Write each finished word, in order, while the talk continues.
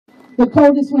The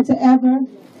Coldest Winter Ever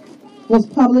was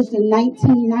published in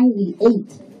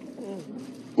 1998.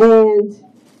 And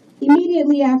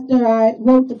immediately after I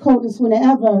wrote The Coldest Winter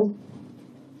Ever,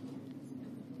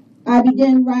 I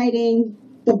began writing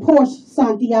the Porsche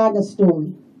Santiago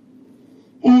story.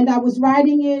 And I was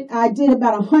writing it, I did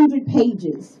about 100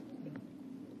 pages.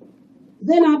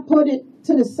 Then I put it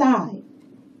to the side.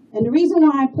 And the reason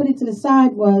why I put it to the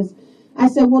side was, I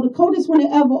said, well, The Coldest Winter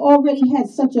Ever already had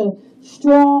such a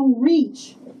strong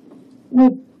reach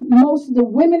with most of the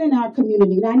women in our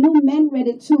community. And I knew men read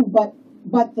it too, but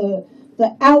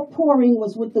the outpouring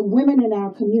was with the women in our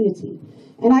community.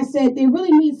 And I said, there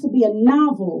really needs to be a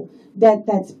novel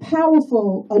that's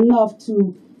powerful enough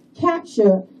to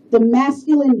capture the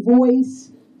masculine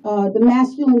voice, the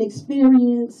masculine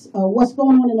experience, what's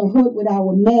going on in the hood with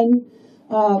our men.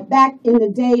 Back in the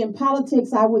day in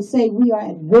politics, I would say we are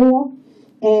at war.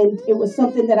 And it was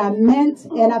something that I meant,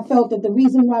 and I felt that the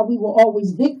reason why we were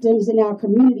always victims in our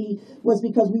community was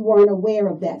because we weren't aware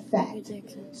of that fact.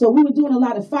 So we were doing a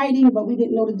lot of fighting, but we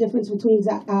didn't know the difference between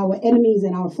our enemies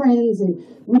and our friends, and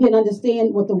we didn't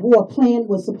understand what the war plan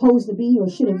was supposed to be or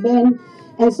should have been.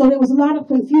 And so there was a lot of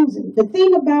confusion. The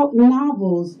thing about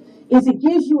novels is it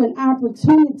gives you an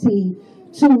opportunity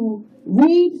to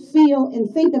read, feel,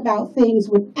 and think about things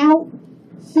without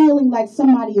feeling like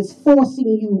somebody is forcing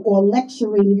you or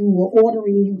lecturing you or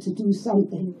ordering you to do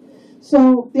something.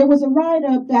 So there was a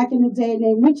writer back in the day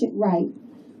named Richard Wright.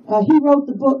 He wrote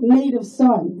the book Native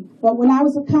Son. But when I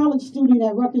was a college student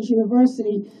at Rutgers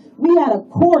University, we had a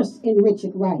course in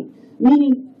Richard Wright,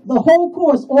 meaning the whole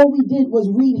course, all we did was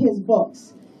read his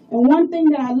books. And one thing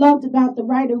that I loved about the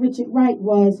writer Richard Wright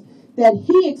was that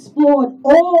he explored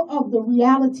all of the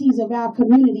realities of our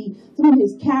community through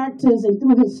his characters and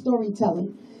through his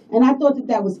storytelling. And I thought that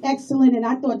that was excellent, and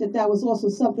I thought that that was also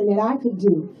something that I could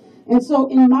do. And so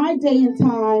in my day and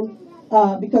time,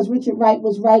 because Richard Wright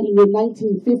was writing in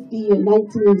 1950 and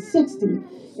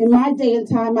 1960, in my day and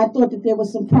time, I thought that there were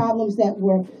some problems that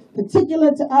were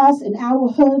particular to us and our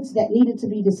hoods that needed to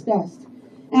be discussed.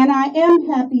 And I am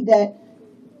happy that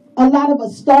a lot of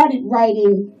us started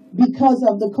writing because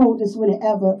of The Coldest Winter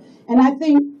Ever. And I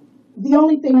think the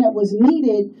only thing that was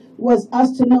needed was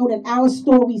us to know that our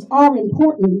stories are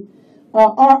important,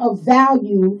 are of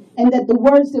value, and that the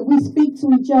words that we speak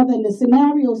to each other and the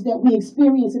scenarios that we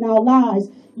experience in our lives,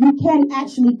 you can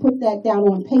actually put that down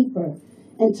on paper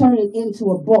and turn it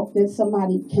into a book that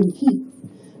somebody can keep.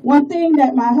 One thing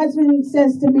that my husband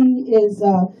says to me is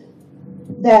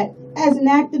that as an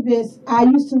activist, I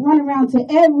used to run around to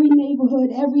every neighborhood,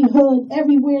 every hood,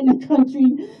 everywhere in the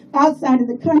country, outside of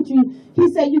the country. He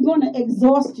said, you're going to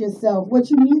exhaust yourself. What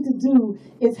you need to do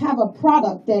is have a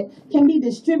product that can be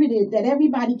distributed, that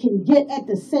everybody can get at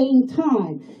the same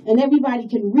time, and everybody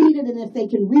can read it, and if they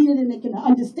can read it and they can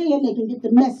understand, they can get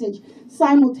the message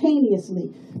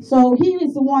simultaneously. So he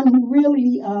is the one who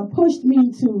really pushed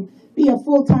me to be a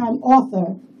full-time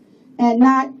author and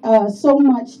not so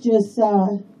much just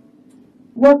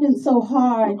working so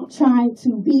hard, trying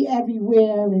to be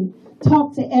everywhere and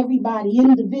talk to everybody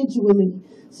individually,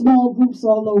 small groups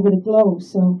all over the globe.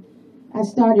 So I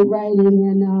started writing,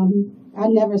 and I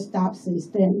never stopped since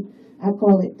then. I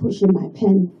call it pushing my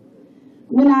pen.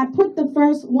 When I put the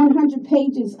first 100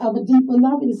 pages of A Deeper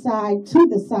Love Inside to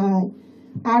the side,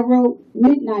 I wrote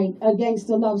Midnight, A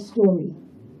Gangster Love Story.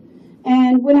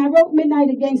 And when I wrote Midnight,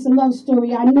 A Gangster Love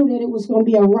Story, I knew that it was going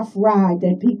to be a rough ride,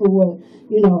 that people were,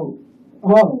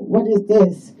 oh, what is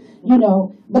this?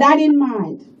 But I didn't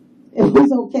mind. It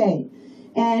was okay.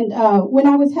 And when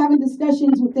I was having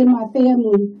discussions within my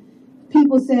family,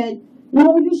 people said,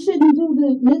 no, you shouldn't do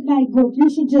the Midnight book. You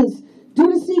should just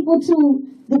do the sequel to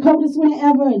The Coldest Winter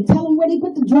Ever and tell them where they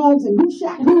put the drugs and who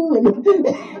shot who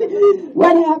and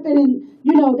what happened.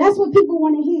 And, that's what people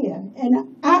want to hear.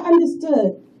 And I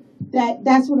understood that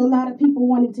that's what a lot of people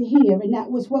wanted to hear, and that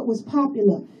was what was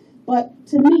popular. But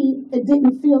to me, it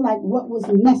didn't feel like what was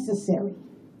necessary.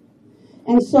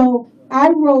 And so I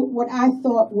wrote what I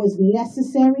thought was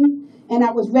necessary, and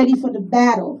I was ready for the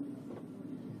battle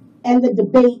and the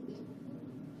debate.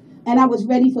 And I was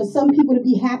ready for some people to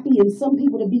be happy and some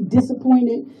people to be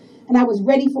disappointed. And I was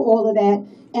ready for all of that.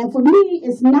 And for me,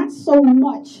 it's not so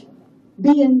much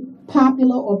being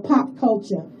popular or pop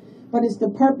culture, but it's the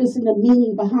purpose and the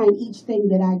meaning behind each thing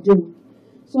that I do.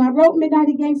 So I wrote Midnight,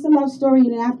 A Gangster Love Story,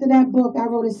 and then after that book, I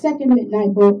wrote a second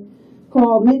Midnight book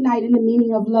called Midnight and the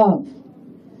Meaning of Love.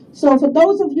 So for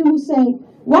those of you who say,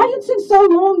 why you took so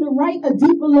long to write A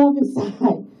Deeper Love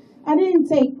Inside? I didn't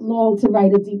take long to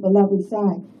write A Deeper Love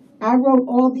Inside. I wrote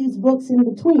all these books in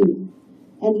between,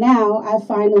 and now I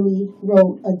finally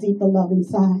wrote A Deeper Love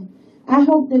Inside. I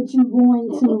hope that you're going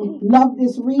to love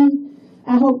this read.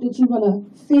 I hope that you're going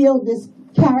to feel this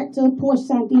character, Portia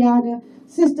Santiago,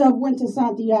 sister of Winter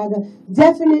Santiago.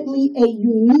 Definitely a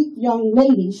unique young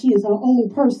lady. She is her own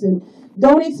person.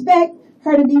 Don't expect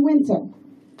her to be Winter,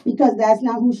 because that's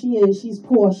not who she is. She's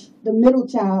Portia, the middle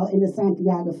child in the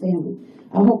Santiago family.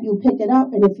 I hope you'll pick it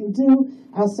up, and if you do,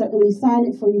 I'll certainly sign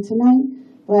it for you tonight.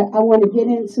 But I want to get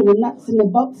into the nuts and the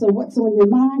bolts of what's on your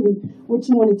mind and what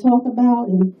you want to talk about,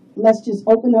 and let's just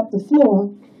open up the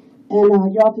floor,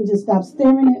 and y'all can just stop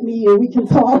staring at me, and we can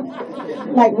talk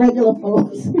like regular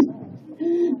folks.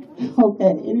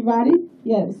 Okay, anybody?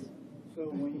 Yes. So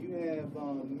when you have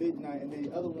Midnight, and then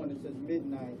the other one that says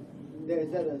Midnight,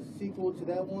 is that a sequel to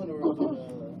that one, or is it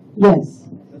yes.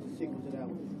 That's a sequel to that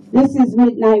one? This is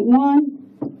Midnight 1,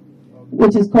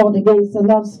 which is called Against the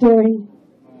Love Story.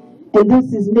 And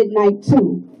this is Midnight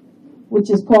 2, which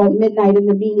is called Midnight in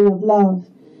the Meaning of Love.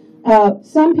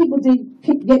 Some people did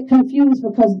get confused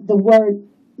because the word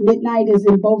midnight is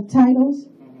in both titles.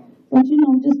 But,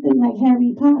 just think like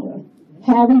Harry Potter.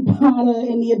 Harry Potter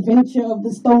and the Adventure of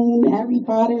the Stone, Harry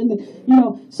Potter, and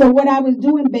So what I was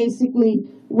doing basically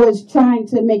was trying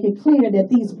to make it clear that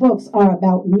these books are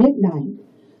about midnight,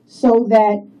 so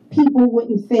that people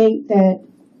wouldn't think that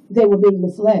they were being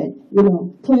misled.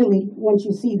 Clearly, once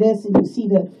you see this and you see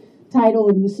the title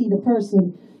and you see the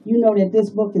person, you know that this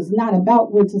book is not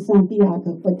about Winter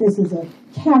Santiago, but this is a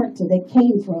character that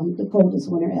came from the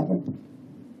coldest winter ever.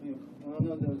 Yeah, I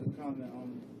know there was a comment.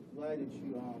 I'm glad that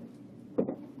you,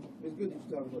 it's good that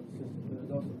you talk about the sisters, but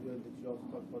it's also good that you also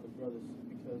talk about the brothers,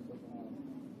 because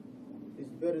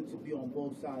it's better to be on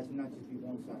both sides and not just be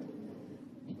one side.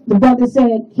 The brother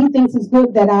said he thinks it's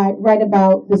good that I write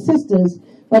about the sisters,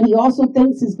 but he also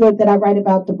thinks it's good that I write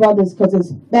about the brothers because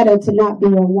it's better to not be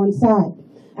on one side.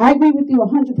 I agree with you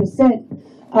 100%.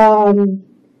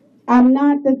 I'm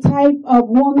not the type of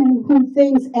woman who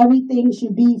thinks everything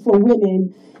should be for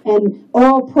women and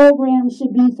all programs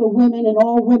should be for women and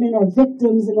all women are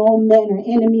victims and all men are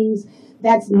enemies.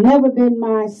 That's never been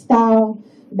my style.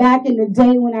 Back in the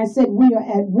day when I said we are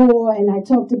at war and I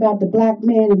talked about the black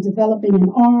man and developing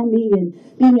an army and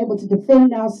being able to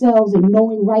defend ourselves and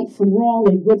knowing right from wrong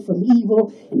and good from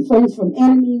evil and friends from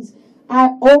enemies,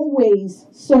 I always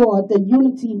saw the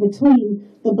unity between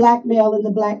the black male and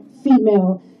the black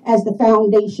female as the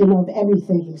foundation of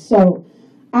everything. So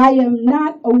I am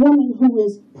not a woman who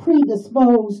is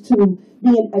predisposed to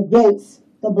being against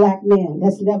the black man.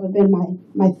 That's never been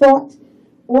my thought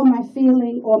or my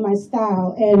feeling or my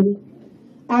style. And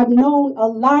I've known a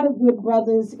lot of good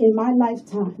brothers in my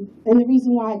lifetime. And the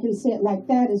reason why I can say it like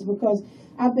that is because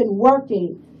I've been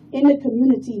working in the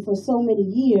community for so many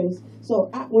years. So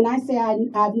when I say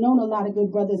I've known a lot of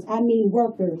good brothers, I mean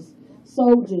workers,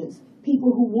 soldiers,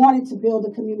 people who wanted to build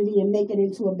a community and make it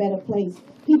into a better place,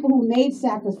 people who made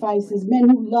sacrifices, men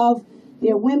who love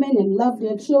their women and love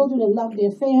their children and love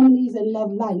their families and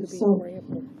love life. So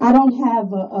I don't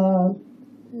have a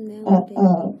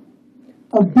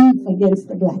beef against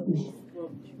the black man.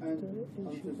 Well,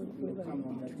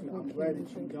 I'm glad that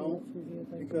you don't,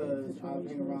 because I've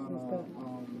been around,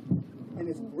 and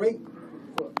it's great,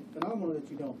 phenomenal that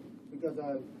you don't, because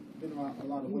I've been around a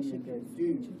lot of women that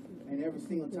do, and every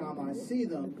single time I see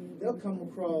them, they'll come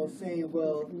across saying,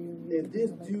 well, if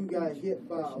this dude got hit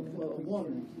by a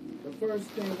woman, the first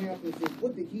thing happens is,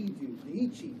 what did he do? Did he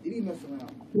cheat? Did he mess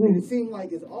around? And it seems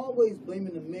like it's always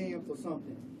blaming the man for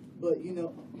something. But,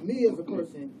 me as a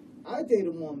person, I date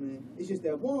a woman, it's just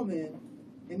that woman,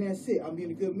 and that's it. I'm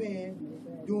being a good man,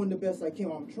 doing the best I can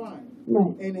while I'm trying.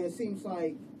 Right. And it seems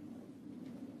like,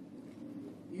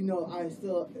 I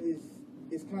still,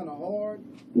 it's kind of hard,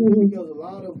 because a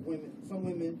lot of women, some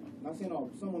women, not saying all,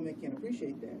 some women can't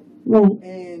appreciate that. Right.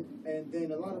 And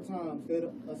then a lot of times,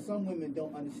 some women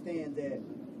don't understand that,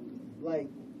 like,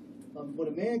 what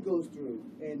a man goes through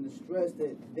and the stress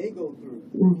that they go through,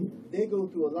 they go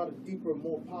through a lot of deeper,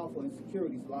 more powerful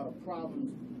insecurities, a lot of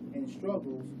problems and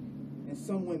struggles, and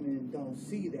some women don't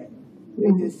see that.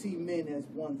 They just see men as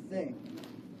one thing,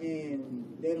 and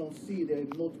they don't see the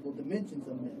multiple dimensions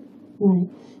of men. Right.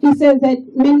 He says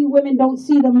that many women don't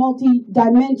see the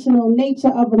multi-dimensional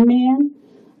nature of a man,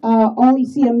 only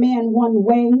see a man one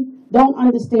way, don't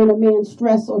understand a man's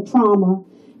stress or trauma,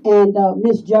 and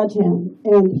misjudge him,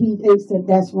 and he thinks that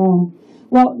that's wrong.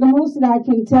 Well, the most that I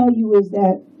can tell you is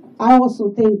that I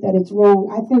also think that it's wrong.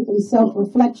 I think in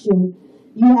self-reflection,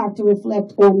 you have to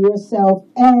reflect on yourself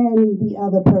and the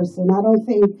other person. I don't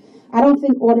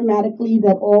think automatically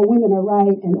that all women are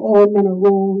right and all men are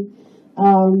wrong.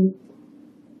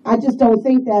 I just don't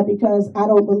think that, because I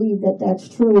don't believe that that's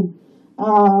true.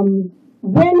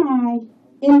 When I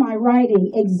in my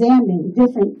writing, examine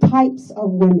different types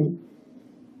of women.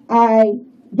 I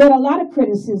get a lot of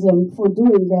criticism for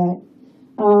doing that.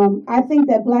 I think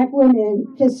that black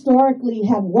women historically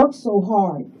have worked so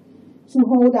hard to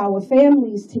hold our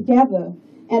families together,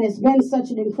 and it's been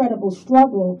such an incredible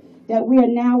struggle that we are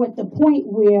now at the point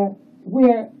where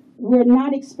we're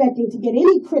not expecting to get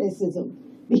any criticism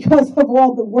because of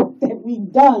all the work that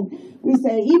we've done. We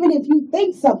say, even if you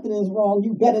think something is wrong,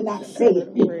 you better not say it,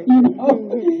 you know?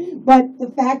 But the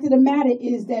fact of the matter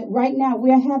is that right now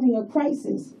we're having a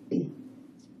crisis in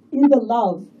the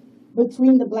love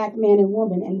between the black man and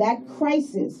woman, and that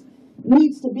crisis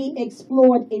needs to be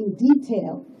explored in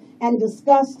detail and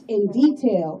discussed in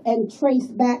detail and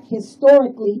traced back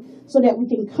historically so that we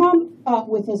can come up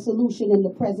with a solution in the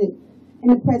present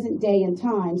day and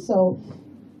time. So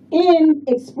in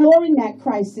exploring that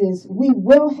crisis, we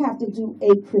will have to do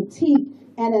a critique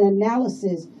and an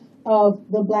analysis of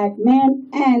the black man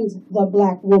and the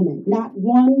black woman, not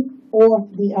one or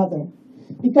the other.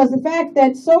 Because the fact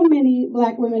that so many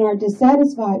black women are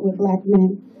dissatisfied with black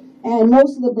men, and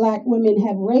most of the black women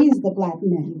have raised the black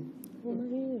men,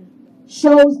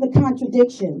 shows the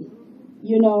contradiction.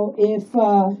 You know, if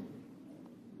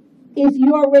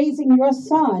you are raising your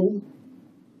son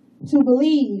to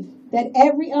believe that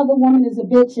every other woman is a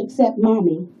bitch except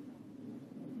mommy,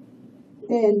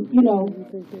 then, you know,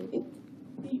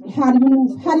 how do you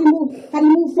move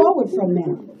forward from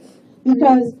that?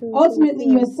 Because ultimately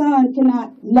your son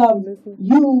cannot love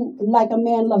you like a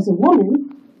man loves a woman.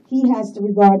 He has to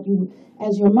regard you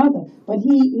as your mother. But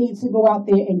he needs to go out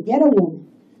there and get a woman.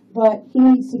 But he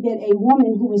needs to get a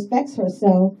woman who respects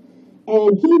herself,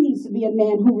 and he needs to be a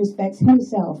man who respects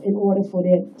himself in order for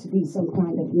there to be some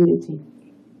kind of unity.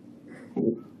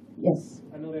 And, yes.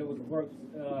 I know there was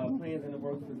plans in the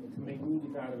works to make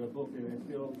movies out of the book. Is there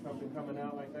still something coming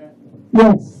out like that?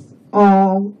 Yes.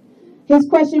 His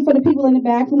question for the people in the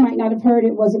back who might not have heard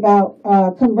it was about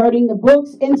converting the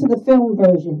books into the film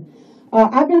version.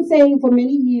 I've been saying for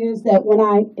many years that when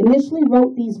I initially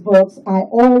wrote these books, I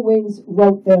always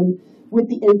wrote them with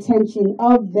the intention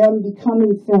of them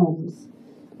becoming films.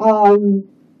 And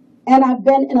I've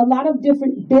been in a lot of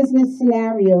different business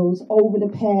scenarios over the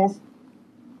past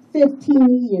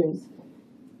 15 years.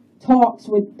 Talks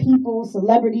with people,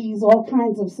 celebrities, all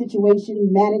kinds of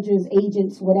situations, managers,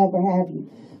 agents, whatever have you.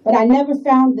 But I never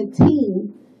found the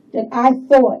team that I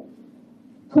thought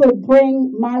could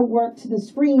bring my work to the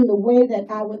screen the way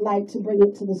that I would like to bring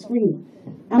it to the screen.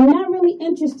 I'm not really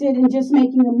interested in just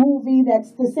making a movie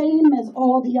that's the same as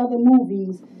all the other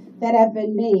movies that have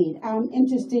been made. I'm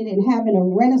interested in having a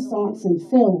renaissance in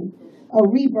film, a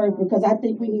rebirth, because I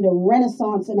think we need a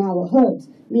renaissance in our hoods,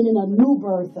 meaning a new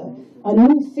birth, a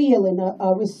new feeling,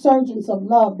 a resurgence of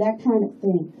love, that kind of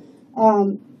thing.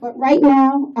 But right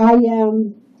now, I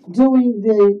am doing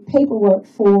the paperwork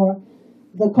for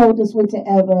the Coldest Winter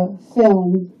Ever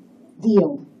film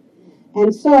deal.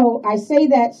 And so I say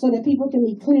that so that people can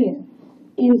be clear.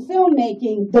 In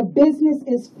filmmaking, the business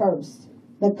is first.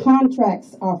 The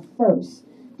contracts are first.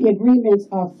 The agreements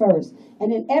are first.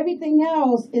 And then everything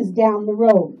else is down the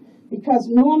road. Because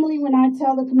normally when I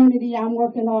tell the community I'm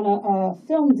working on a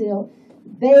film deal,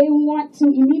 they want to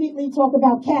immediately talk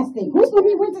about casting. Who's going to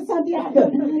be Winter Santiago?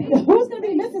 Who's going to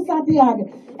be Mr. Santiago?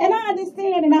 And I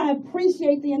understand and I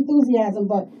appreciate the enthusiasm,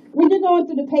 but when you're going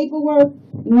through the paperwork,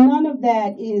 none of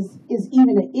that is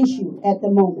even an issue at the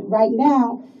moment. Right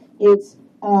now, it's,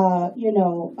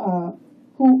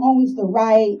 who owns the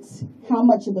rights, how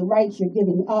much of the rights you're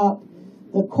giving up,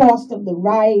 the cost of the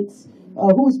rights,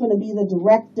 who's going to be the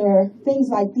director. Things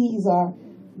like these are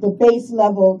the base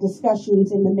level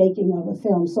discussions in the making of a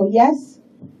film. So yes,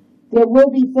 there will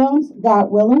be films,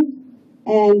 God willing.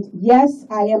 And yes,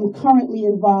 I am currently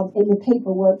involved in the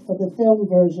paperwork for the film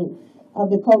version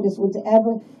of The Coldest Winter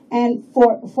Ever. And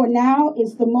for now,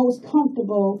 it's the most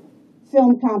comfortable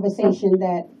film conversation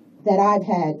that I've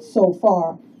had so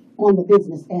far on the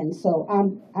business end. So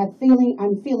I'm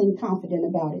feeling confident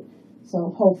about it. So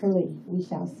hopefully we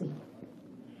shall see.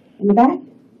 In the back?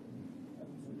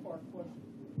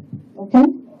 Okay.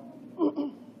 First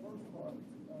part is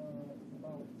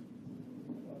about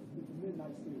the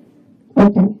Midnight Series.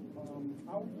 Okay.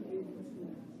 How were you able to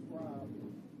describe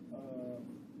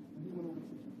when you went over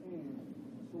to Japan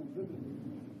so vividly,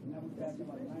 and that was back in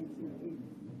like 1980.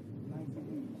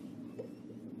 The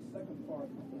second part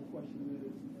of the question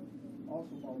is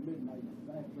also about Midnight.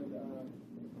 I have read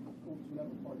Coach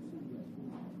Never Part 2 yet.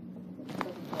 But the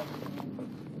second part is,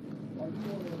 are you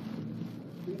going to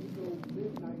video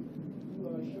Midnight?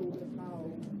 You showed us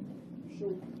how he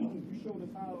was introduced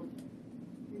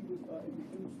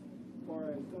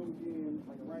far as him being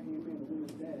like a right-hand man, a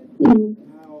woman's dad, Mhm.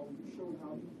 and how you showed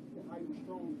how he was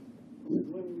strong from his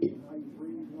lineage, how he was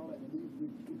raised and all that, and what he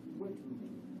went through,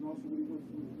 and also what he went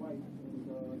through with his wife,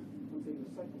 and I'm taking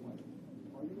his second wife.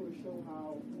 Are you going to show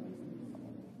how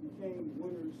he became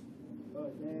Winter's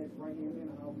dad, right-hand man,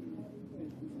 and how he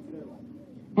introduced into their life?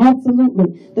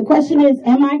 Absolutely. The question is,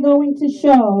 am I going to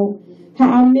show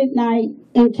how Midnight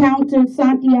encountered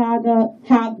Santiago,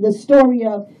 how the story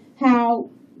of how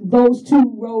those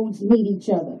two roads meet each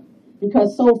other?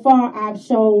 Because so far I've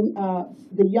shown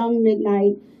the young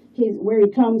Midnight, where he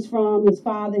comes from, his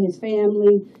father, his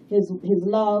family, his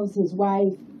loves, his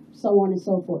wife, so on and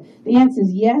so forth. The answer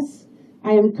is yes.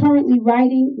 I am currently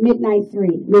writing Midnight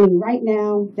 3, meaning right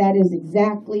now that is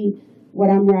exactly what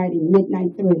I'm writing,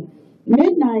 Midnight 3.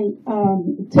 Midnight,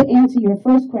 to answer your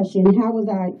first question, how was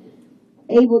I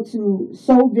able to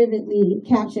so vividly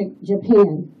capture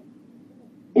Japan?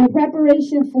 In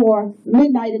preparation for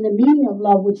Midnight and the Meaning of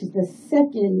Love, which is the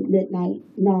second Midnight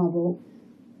novel,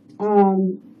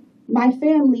 my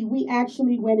family, we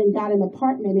actually went and got an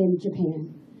apartment in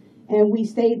Japan, and we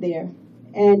stayed there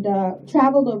and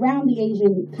traveled around the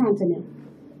Asian continent.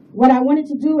 What I wanted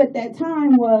to do at that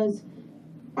time was,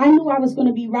 I knew I was going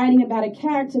to be writing about a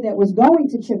character that was going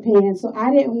to Japan, so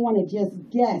I didn't want to just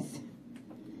guess.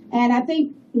 And I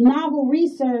think novel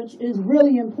research is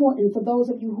really important for those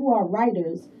of you who are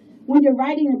writers. When you're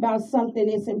writing about something,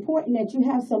 it's important that you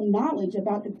have some knowledge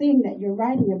about the thing that you're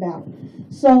writing about.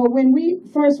 So when we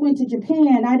first went to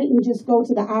Japan, I didn't just go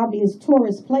to the obvious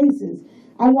tourist places.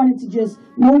 I wanted to just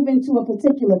move into a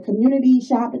particular community,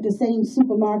 shop at the same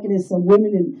supermarket as some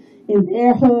women in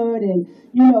their hood, and,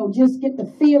 just get the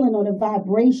feeling or the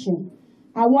vibration.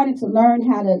 I wanted to learn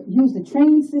how to use the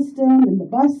train system and the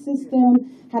bus system,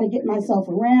 how to get myself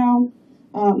around.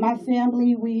 My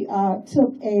family, we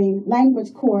took a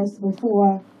language course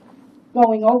before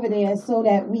going over there so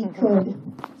that we could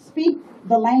speak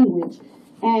the language.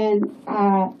 And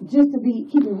just to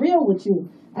keep it real with you,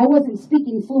 I wasn't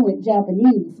speaking fluent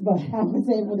Japanese, but I was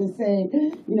able to say,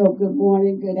 good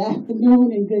morning, good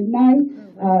afternoon, and good night,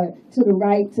 to the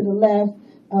right, to the left,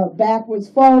 backwards,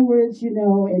 forwards,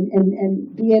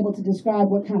 and be able to describe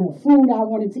what kind of food I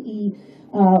wanted to eat,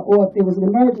 or if there was an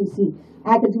emergency.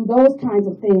 I could do those kinds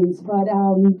of things, but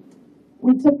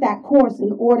we took that course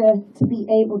in order to be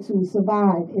able to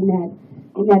survive in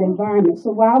that environment.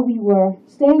 So while we were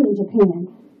staying in Japan,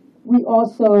 we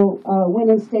also went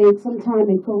and stayed sometime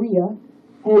in Korea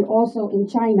and also in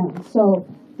China. So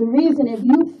the reason, if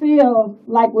you feel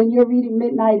like when you're reading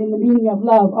Midnight and the Meaning of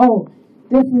Love,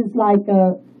 this is like,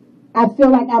 I feel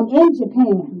like I'm in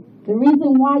Japan. The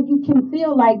reason why you can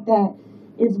feel like that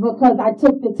is because I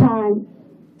took the time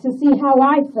to see how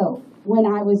I felt when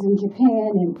I was in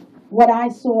Japan and what I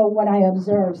saw, what I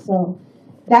observed. So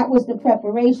that was the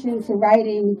preparation to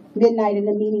writing Midnight and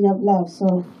the Meaning of Love.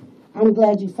 So I'm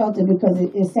glad you felt it, because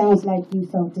it sounds like you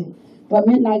felt it. But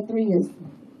Midnight 3 is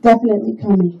definitely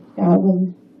coming, God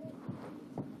willing.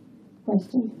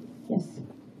 Question? Yes.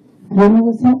 I don't know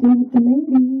what's happening with the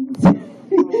ladies.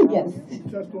 Yes. You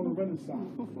touched on the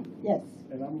Renaissance. Yes.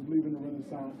 And I'm a believer in the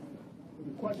Renaissance.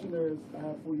 The question is, I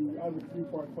have a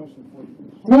three-part question for you.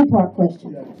 Three-part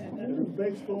question. Yes. It is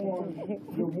based on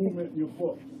your movement, your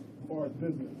books, as far as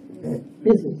business.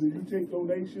 Business. Do you take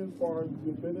donations as far as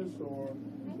your business, or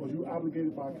was you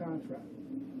obligated by contract?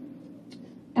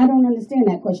 I don't understand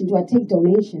that question. Do I take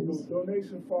donations? So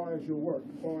donations as far as your work,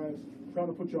 as far as trying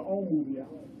to put your own movie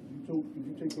out. Did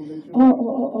you take donations?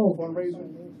 Fundraising?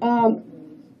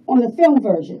 On the film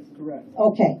version. Correct.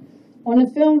 Okay. On the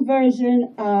film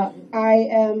version, I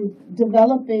am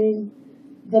developing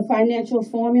the financial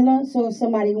formula. So if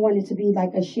somebody wanted to be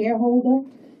like a shareholder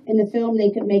in the film, they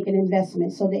could make an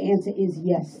investment. So the answer is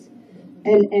yes.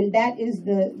 And that is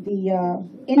the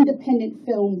independent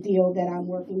film deal that I'm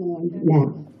working on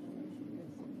now.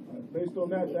 Based on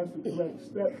that, that's the correct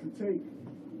step to take,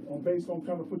 based on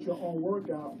trying to put your own work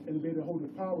out and be able to hold the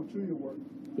power to your work.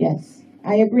 Yes,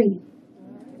 I agree.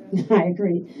 I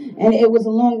agree. And it was a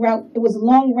long route. It was a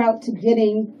long route to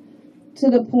getting to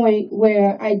the point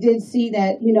where I did see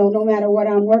that, no matter what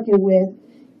I'm working with,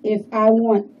 if I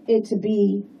want it to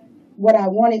be what I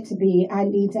want it to be, I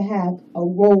need to have a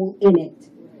role in it.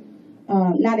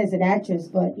 Not as an actress,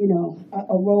 but,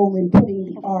 a role in putting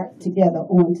the art together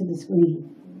onto the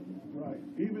screen. Right.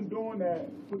 Even doing that,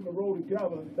 putting the role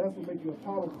together, that's what makes you a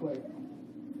power player.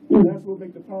 And that's what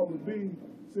makes the power to be.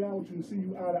 See, I want you to see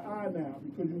you eye to eye now,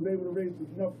 because you was able to raise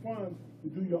enough funds to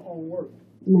do your own work.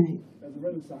 Right. As a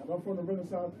Renaissance. I'm from the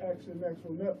Renaissance Action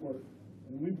National Network,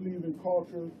 and we believe in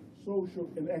culture, social,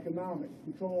 and economics,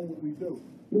 controlling what we do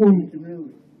in the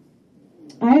community.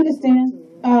 I understand.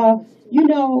 You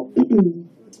know,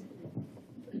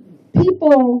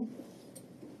 people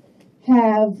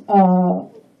have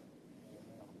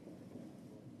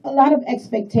a lot of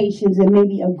expectations and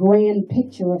maybe a grand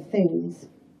picture of things.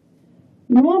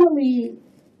 Normally,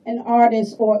 an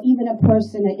artist or even a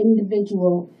person, an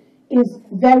individual, is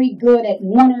very good at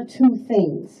one or two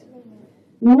things.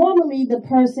 Normally, the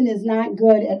person is not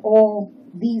good at all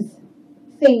these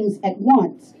things at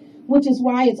once, which is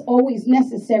why it's always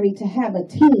necessary to have a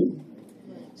team.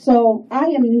 So I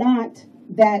am not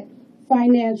that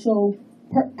I'm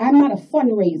not a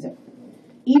fundraiser.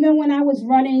 Even when I was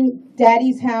running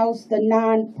Daddy's House, the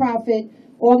nonprofit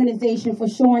organization for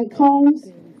Sean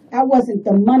Combs, I wasn't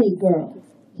the money girl.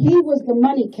 He was the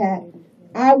money cat.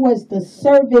 I was the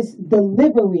service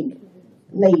delivery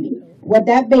lady. What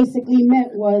that basically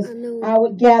meant was I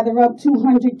would gather up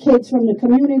 200 kids from the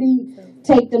community,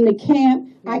 take them to camp.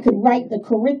 I could write the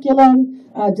curriculum,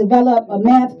 develop a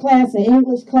math class, an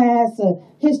English class, a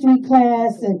history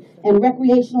class, and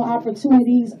recreational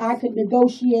opportunities. I could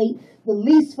negotiate the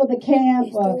lease for the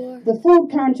camp, the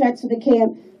food contracts for the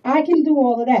camp. I can do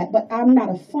all of that, but I'm not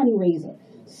a fundraiser.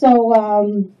 So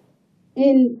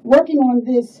in working on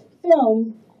this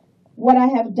film, what I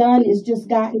have done is just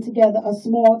gotten together a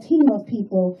small team of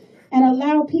people and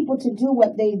allow people to do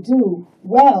what they do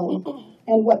well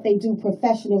and what they do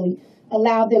professionally.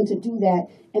 Allow them to do that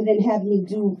and then have me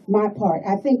do my part.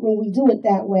 I think when we do it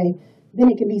that way,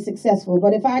 then it can be successful.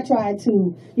 But if I try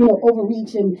to,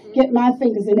 overreach and get my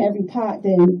fingers in every pot,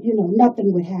 then,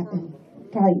 nothing would happen.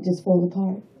 Probably just fall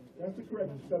apart. That's the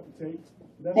correct step to take.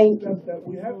 That's Thank the you. step that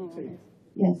we have to take.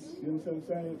 Yes. You understand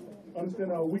what I'm saying?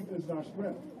 Understand our weakness and our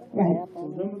strength. Right.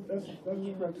 So that's the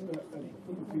correct step and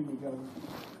put the team together.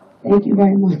 Thank you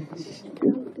very much.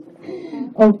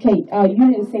 Okay,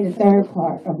 you didn't say the third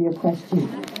part of your question.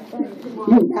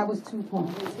 That was 2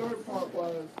 parts. The third part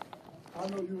was, I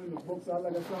know you're in the books. I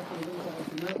like I said, for the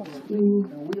International Network,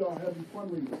 and we are heavy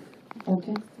fundraisers.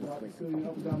 Okay. Obviously,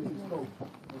 up and down the East Coast.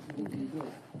 That's what we do.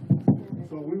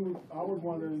 So I was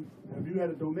wondering, if you had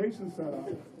a donation set up,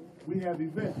 we have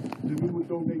events that we would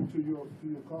donate to your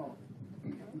cause.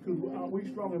 Because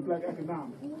we strong in black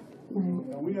economics.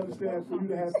 And we understand for you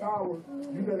to have power,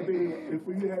 you gotta be, and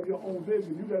for you to have your own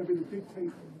vision, you gotta be able to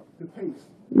dictate the pace.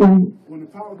 When the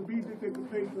power to be dictate the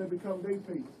pace, then it becomes their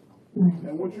pace.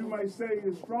 And what you might say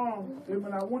is strong, they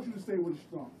might not want you to say what is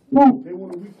strong. They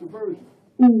want a weak version.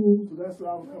 So that's where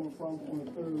I was coming from on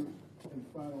the third and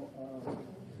final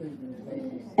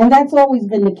statement. And that's always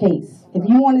been the case. If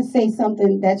you want to say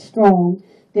something that's strong,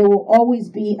 there will always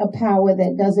be a power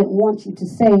that doesn't want you to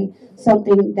say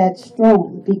something that's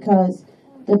strong, because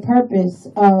the purpose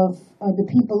of the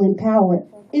people in power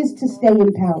is to stay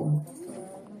in power,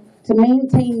 to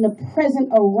maintain the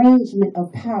present arrangement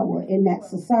of power in that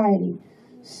society.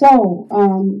 So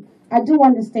I do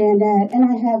understand that, and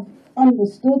I have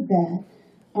understood that.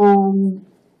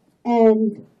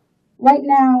 And right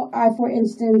now, I, for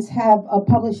instance, have a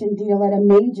publishing deal at a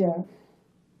major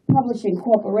publishing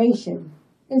corporation.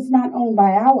 It's not owned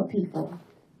by our people,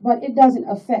 but it doesn't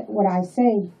affect what I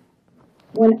say.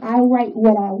 When I write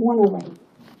what I want to write,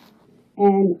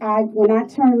 and when I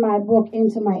turn my book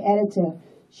into my editor,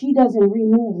 she doesn't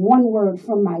remove one word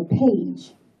from my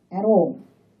page at all,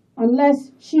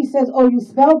 unless she says, "Oh, you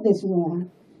spelled this wrong,"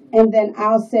 and then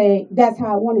I'll say, "That's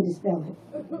how I wanted to spell it,"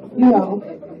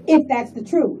 if that's the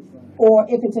truth. Or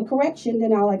if it's a correction,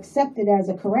 then I'll accept it as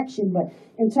a correction. But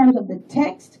in terms of the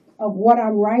text of what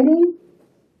I'm writing,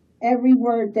 every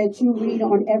word that you read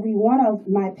on every one of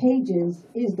my pages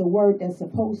is the word that's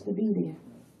supposed to be there.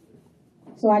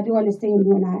 So I do understand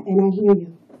you, and I hear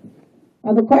you.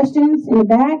 Other questions in the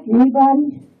back?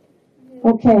 Anybody?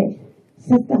 Okay,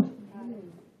 sister. I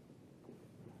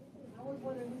was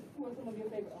wondering, who are some of your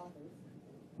favorite authors?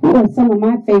 Who are some of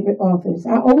my favorite authors?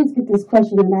 I always get this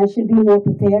question, and I should be more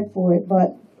prepared for it,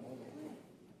 but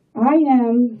I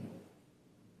am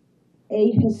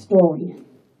a historian.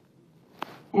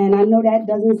 And I know that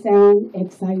doesn't sound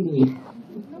exciting.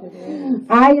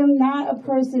 I am not a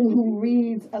person who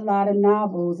reads a lot of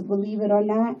novels, believe it or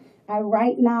not. I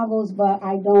write novels, but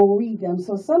I don't read them.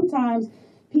 So sometimes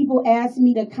people ask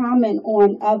me to comment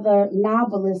on other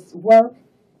novelists' work,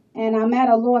 and I'm at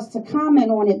a loss to comment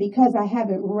on it because I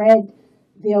haven't read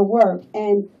their work.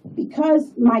 And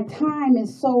because my time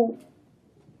is so,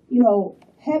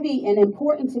 heavy and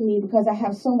important to me because I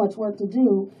have so much work to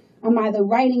do, I'm either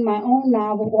writing my own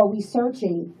novel or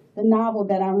researching the novel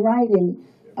that I'm writing.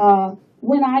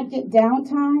 When I get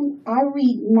downtime, I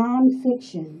read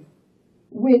nonfiction,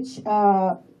 which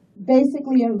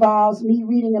basically involves me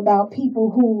reading about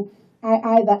people who I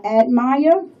either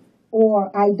admire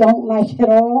or I don't like at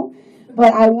all,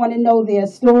 but I want to know their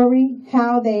story,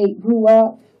 how they grew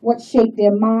up, what shaped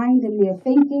their mind and their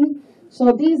thinking.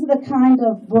 So these are the kind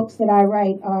of books that I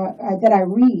write, that I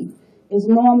read, is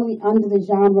normally under the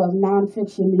genre of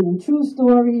nonfiction, meaning true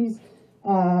stories,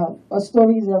 or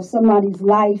stories of somebody's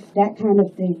life, that kind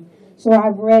of thing. So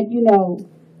I've read,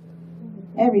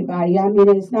 everybody. I mean,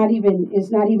 it's not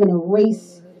even a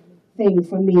race thing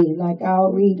for me. Like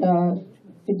I'll read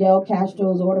Fidel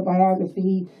Castro's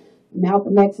autobiography,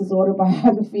 Malcolm X's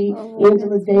autobiography,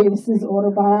 Angela Davis's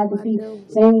autobiography.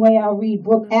 Same way I'll read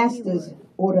Brooke Astor's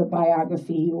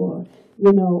autobiography, or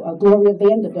Gloria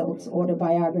Vanderbilt's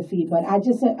autobiography. But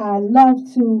I love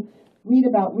to read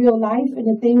about real life and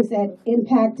the things that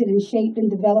impacted and shaped and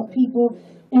developed people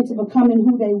into becoming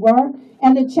who they were,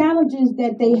 and the challenges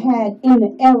that they had in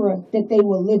the era that they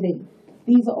were living.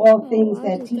 These are all things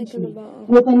that teach me.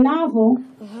 With a novel,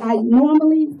 I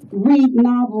normally read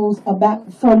novels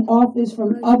from authors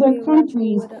from other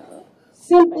countries,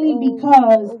 simply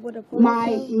because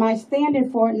my standard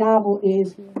for a novel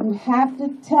is you have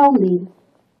to tell me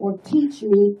or teach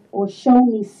me or show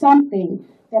me something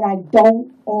that I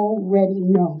don't already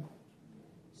know.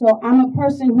 So I'm a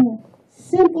person who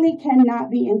simply cannot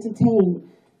be entertained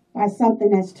by something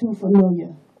that's too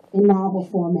familiar in novel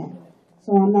format.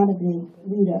 So I'm not a big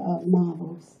reader of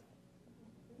novels.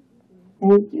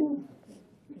 Thank you.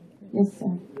 Yes,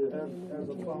 sir. As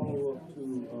a follow-up to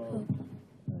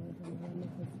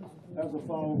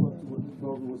what this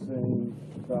brother was saying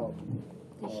about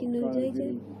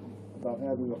about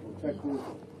having a protective,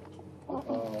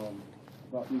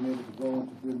 about being able to go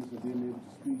into business and being able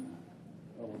to speak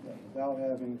without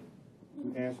having to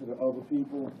answer to other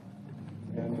people.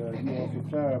 And you also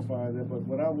clarify that. But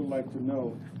what I would like to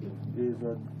know is,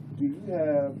 do you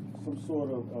have some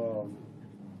sort of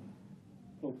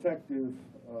protective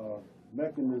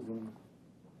mechanism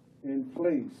in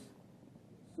place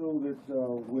so that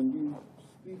when you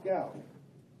speak out,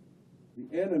 the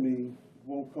enemy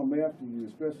won't come after you,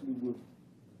 especially with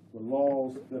the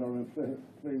laws that are in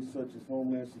place, such as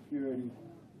Homeland Security,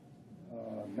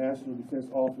 National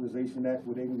Defense Authorization Act,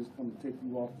 where they can just come and take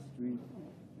you off the street.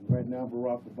 And right now,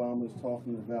 Barack Obama is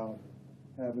talking about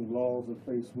having laws in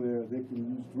place where they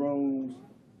can use drones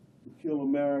to kill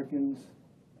Americans.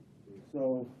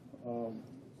 So,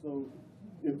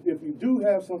 if you do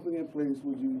have something in place,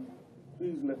 would you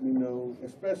please let me know,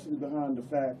 especially behind the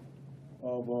fact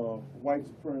of white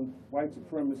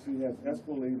supremacy has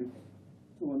escalated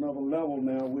to another level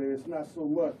now, where it's not so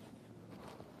much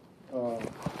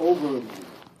overt,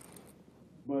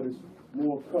 but it's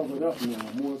more covered up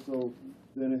now, more so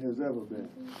than it has ever been,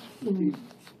 to keep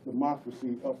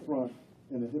democracy up front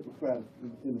in a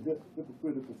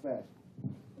hypocritical fashion.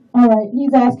 All right,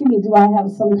 he's asking me, do I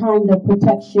have some kind of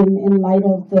protection in light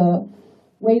of the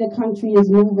way the country is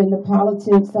moving, the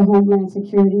politics, the homeland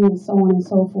security, and so on and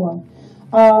so forth.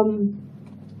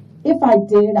 If I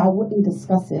did, I wouldn't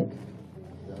discuss it.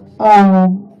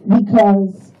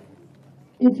 Because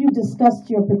if you discussed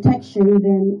your protection,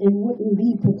 then it wouldn't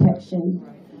be protection.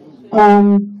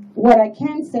 What I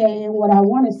can say and what I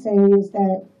want to say is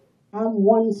that I'm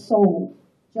one soul,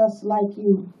 just like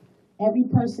you. Every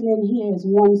person in here is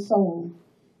one soul.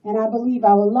 And I believe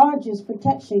our largest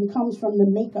protection comes from the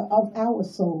maker of our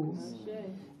souls.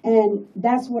 And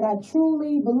that's what I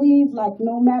truly believe, like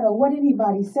no matter what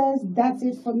anybody says, that's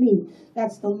it for me.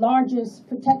 That's the largest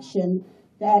protection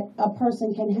that a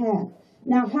person can have.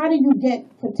 Now, how do you get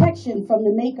protection from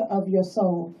the maker of your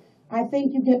soul? I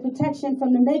think you get protection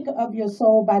from the maker of your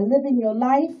soul by living your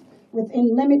life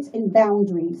within limits and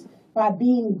boundaries, by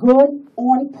being good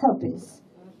on purpose,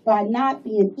 by not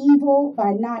being evil,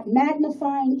 by not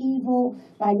magnifying evil,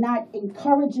 by not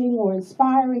encouraging or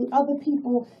inspiring other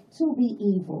people to be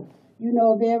evil. You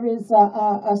know, there is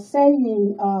a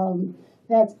saying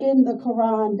that's in the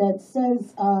Quran that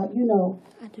says,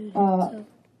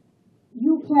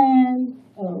 you plan,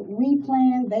 we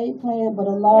plan, they plan, but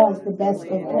Allah is the best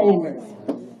of planners,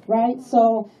 right?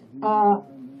 So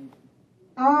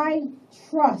I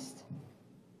trust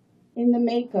in the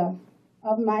maker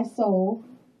of my soul,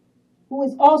 who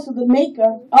is also the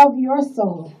maker of your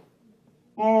soul.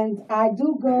 And I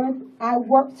do good. I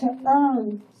work to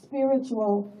earn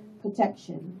spiritual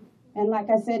protection. And like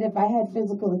I said, if I had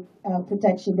physical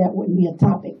protection, that wouldn't be a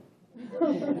topic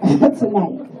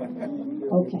tonight.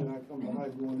 Okay.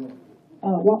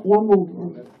 One more.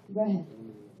 Go ahead.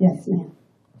 Yes, ma'am.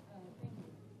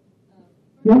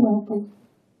 You're welcome.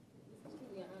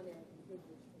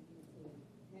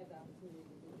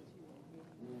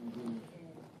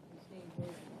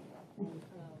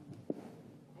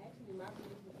 Actually, my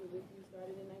relationship with you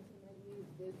started in 1998.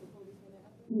 There's supposed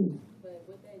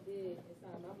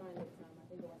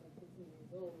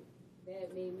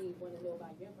made me want to know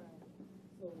about your mind.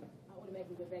 So I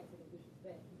automatically went back to the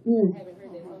disrespect. Mm. I haven't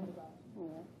heard that talked about,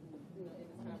 in this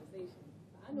conversation.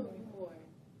 I know you more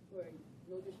for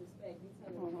no disrespect. You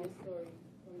telling me your story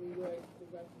from New York to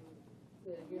Rutgers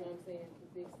to, you know what I'm saying, the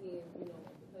big scene, the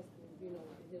customs, the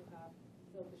hip hop,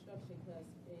 self-destruction cuss,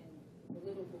 and the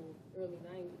political early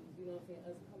 90s, you know what I'm saying,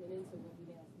 us coming into what we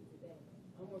now see today.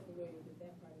 I'm more familiar with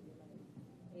that part of your life.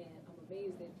 And I'm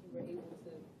amazed that you were able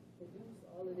to produce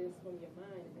all of this from your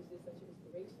mind, and it's just such an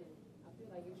inspiration. I feel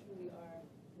like you truly are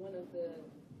one of the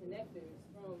connectors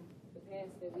from the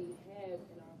past that we have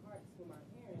in our hearts from our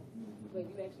parents, but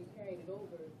you actually carried it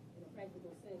over in a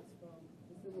practical sense from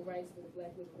the civil rights to the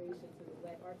black liberation to the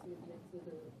black arts movement to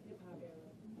the hip-hop era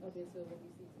up until what we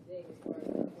see today as far as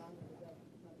the conglomerate of black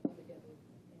people trying to come together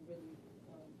and really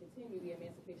continue the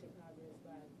emancipation progress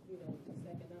by, just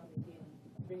economic and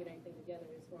bringing everything together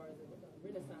as far as a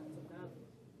renaissance of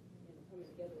knowledge and coming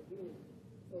together as unity.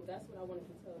 So that's what I wanted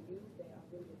to tell you, that I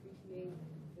really appreciate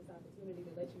this opportunity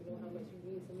to let you know how much you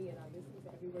mean to me, and I listen to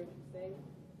every word you say,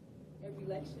 every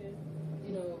lecture,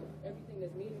 everything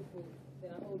that's meaningful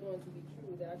that I hold on to be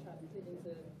true, that I try to put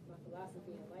into my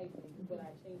philosophy in life and what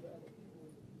I change with other people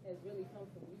has really come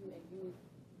from you, and you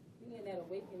being that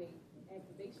awakening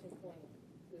activation point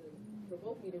to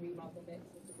provoke me to read Malcolm X,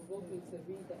 and to provoke me to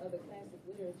read the other classic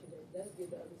literature that does give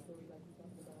the other story like you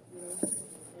talked about,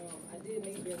 I did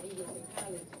major in English in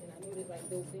college, and I know that like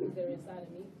those things that are inside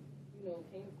of me,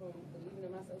 came from believing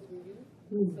in myself through you.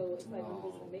 So it's like I'm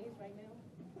just amazed right now.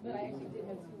 But I actually did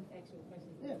have two actual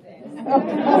questions to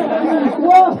ask.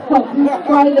 Whoa!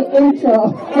 Quite an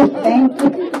intro. Thank you.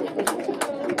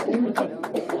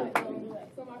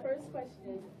 So my first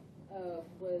question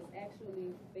was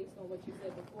actually based on what you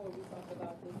said before. We talked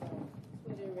about this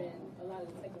Twitter and a lot of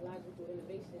the technological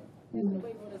innovation and the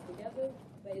way it brought us together.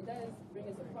 But it does bring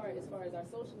us apart as far as our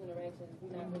social interactions.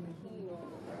 We're not really keen on,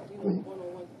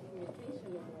 one-on-one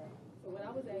communication no more. So when I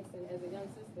was asking, as a young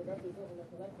sister representing a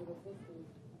collective of sisters,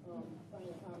 fighting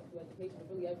empowerment through education,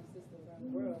 really every sister around the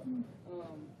world,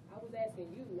 I was asking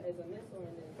you, as a mentor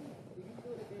in this, do you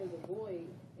feel that there is a void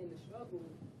in the struggle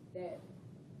that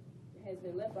has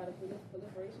been left by the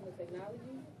proliferation of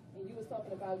technology? And you was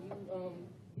talking about you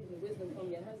getting wisdom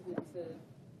from your husband to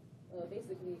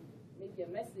basically make your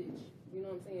message,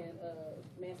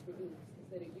 mass produced,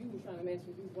 instead of you trying to mass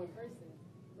produce one person.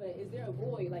 But is there a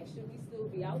void? Like, should we still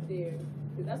be out there?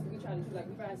 Because that's what we try to do. Like,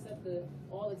 we try to set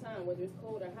all the time, whether it's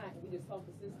cold or hot, and we just talk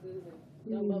to sisters and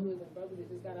young mothers and brothers that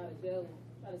just got out of jail and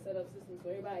try to set up systems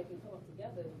so everybody can come up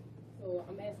together. So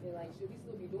I'm asking, like, should we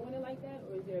still be doing it like that,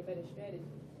 or is there a better strategy?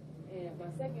 And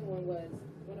my second one was,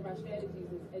 one of our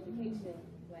strategies is education,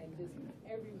 like just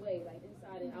every way, like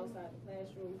inside and outside the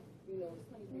classroom. There's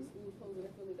 23 schools closing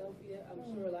in Philadelphia. I'm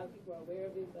sure a lot of people are aware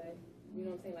of it, but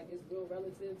like it's real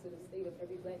relative to the state of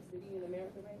every black city in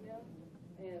America right now.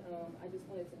 And I just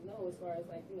wanted to know, as far as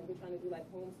like, we're trying to do like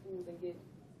homeschools and get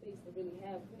space to really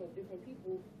have, different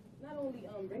people not only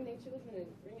bring their children and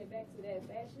bring it back to that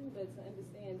fashion, but to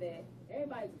understand that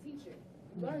everybody's a teacher,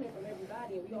 learning from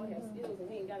everybody, and we all have skills,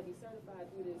 and we ain't got to be certified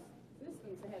through this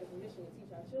system to have the permission to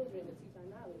teach our children, to teach our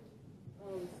knowledge.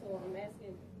 So I'm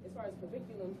asking, as far as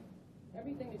curriculum,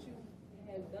 everything that you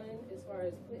have done as far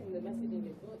as putting the message in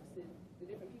your books and the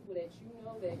different people that we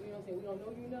don't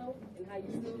know, and how you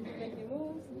still make your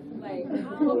moves, like,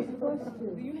 how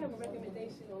do you have a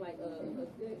recommendation on like a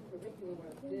good curriculum or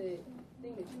a good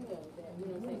thing that that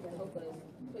can help us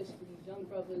push these young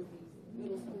brothers, these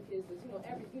middle school kids, just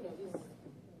any kind of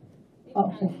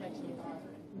direction.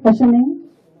 What's your name?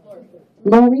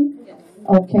 Lori? Yes.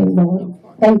 Okay, Lori.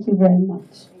 Thank you very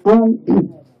much.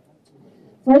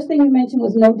 First thing you mentioned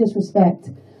was no disrespect.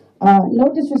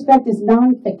 No disrespect is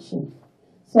nonfiction.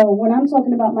 So when I'm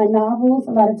talking about my novels,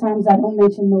 a lot of times I don't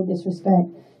mention no disrespect.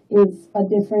 It's a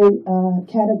different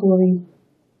category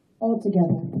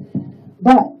altogether.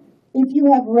 But if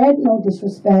you have read No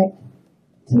Disrespect,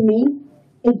 to me,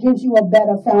 it gives you a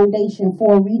better foundation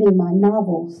for reading my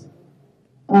novels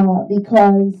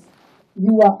because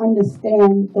you will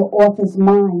understand the author's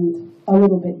mind a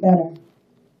little bit better.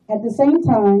 At the same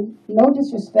time, No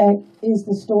Disrespect is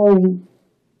the story,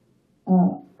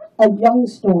 a young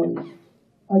story,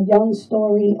 a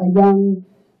young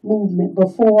movement.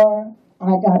 Before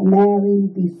I got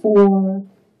married, before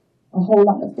a whole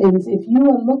lot of things. If you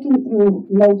are looking through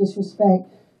No Disrespect,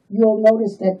 you'll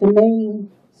notice that the main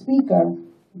speaker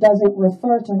doesn't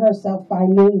refer to herself by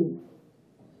name.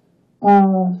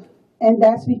 And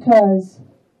that's because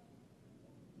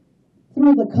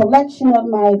through the collection of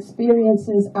my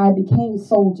experiences, I became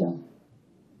SOULJAH.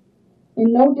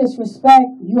 In No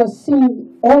Disrespect, you're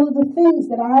seeing all of the things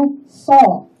that I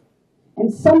saw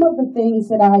And some of the things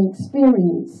that I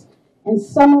experienced and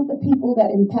some of the people that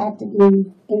impacted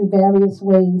me in various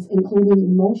ways, including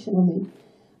emotionally.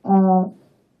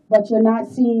 But you're not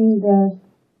seeing the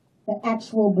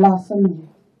actual blossoming.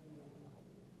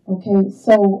 Okay,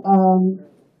 so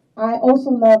I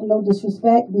also love No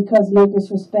Disrespect because No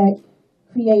Disrespect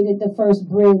created the first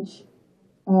bridge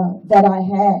that I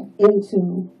had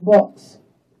into books.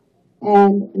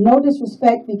 And No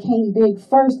Disrespect became big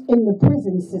first in the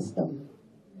prison system.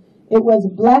 It was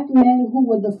black men who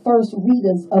were the first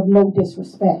readers of No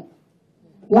Disrespect.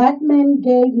 Black men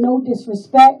gave no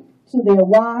disrespect to their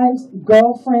wives,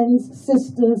 girlfriends,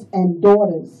 sisters, and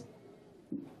daughters.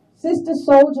 Sister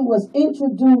Soldier was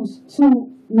introduced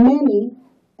to many,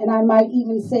 and I might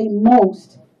even say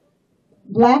most,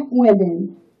 black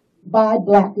women by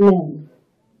black men.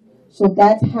 So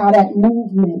that's how that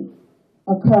movement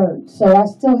occurred. So I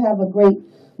still have a great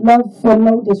love for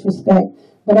No Disrespect,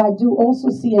 but I do also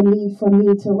see a need for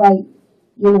me to write,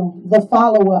 the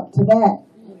follow-up to that.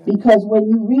 Because when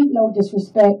you read No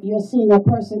Disrespect, you're seeing a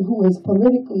person who is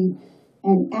politically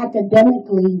and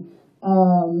academically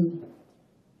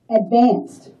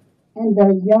advanced and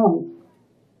very young.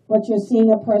 But you're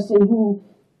seeing a person who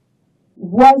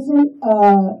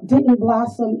didn't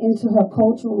blossom into her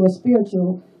cultural or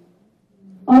spiritual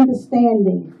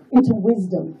understanding, into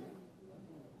wisdom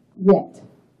yet.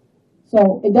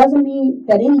 So it doesn't mean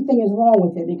that anything is wrong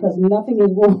with it, because nothing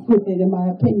is wrong with it, in my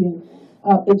opinion.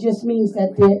 It just means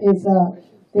that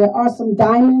there are some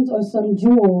diamonds or some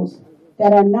jewels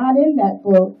that are not in that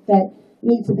book that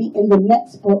need to be in the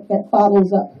next book that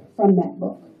follows up from that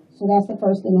book. So that's the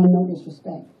first thing on No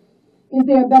Disrespect. Is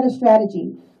there a better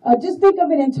strategy? Just think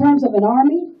of it in terms of an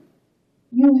army.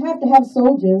 You have to have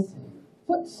soldiers,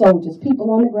 foot soldiers,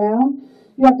 people on the ground.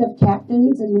 You have to have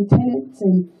captains and lieutenants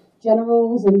and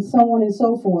generals and so on and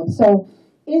so forth. So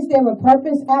is there a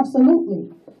purpose? Absolutely.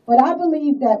 But I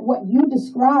believe that what you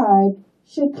described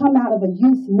should come out of a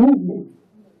youth movement.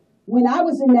 When I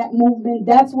was in that movement,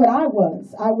 that's what I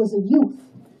was. I was a youth.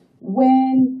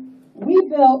 When we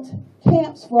built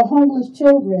camps for homeless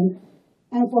children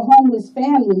and for homeless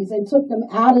families and took them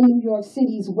out of New York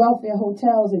City's welfare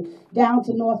hotels and down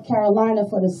to North Carolina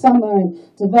for the summer and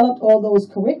developed all those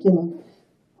curriculum,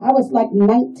 I was like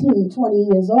 19, 20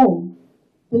 years old.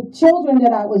 The children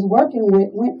that I was working with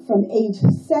went from age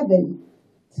 7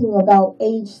 to about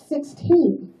age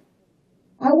 16.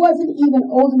 I wasn't even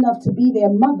old enough to be their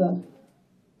mother.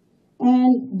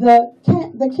 And the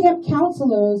camp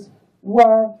counselors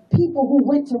were people who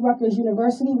went to Rutgers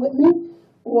University with me,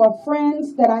 or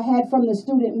friends that I had from the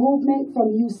student movement, from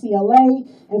UCLA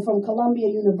and from Columbia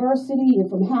University and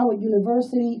from Howard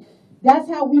University. That's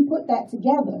how we put that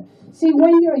together. See,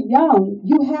 when you're young,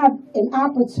 you have an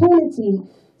opportunity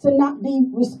to not be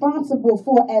responsible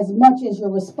for as much as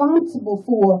you're responsible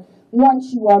for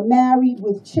once you are married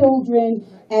with children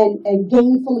and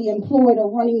gainfully employed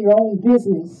or running your own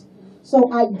business.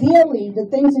 So ideally, the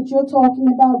things that you're talking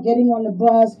about, getting on the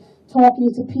bus,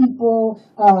 talking to people,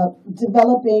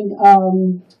 developing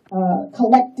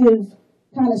collective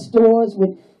kind of stores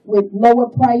with lower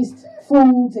priced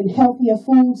foods and healthier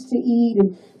foods to eat,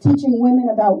 and teaching women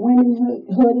about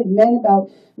womanhood and men about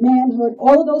manhood.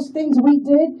 All of those things we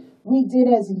did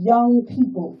as young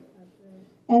people.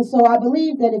 And so I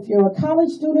believe that if you're a college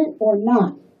student or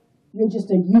not, you're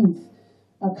just a youth.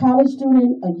 A college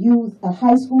student, a youth, a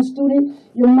high school student,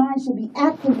 your mind should be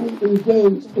actively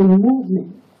engaged in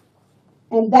movement.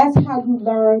 And that's how you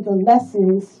learn the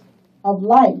lessons of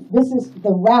life. This is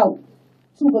the route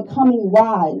to becoming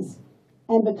wise.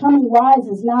 And becoming wise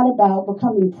is not about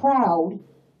becoming proud.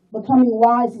 Becoming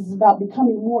wise is about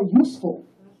becoming more useful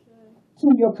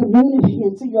to your community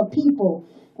and to your people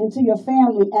and to your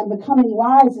family. And becoming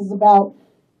wise is about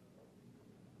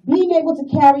being able to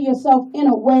carry yourself in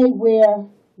a way where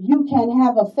you can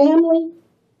have a family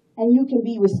and you can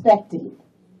be respected,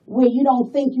 where you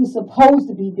don't think you're supposed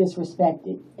to be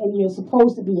disrespected and you're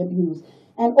supposed to be abused.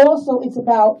 And also it's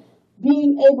about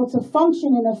being able to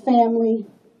function in a family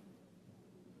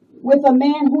with a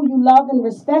man who you love and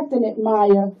respect and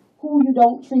admire, who you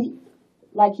don't treat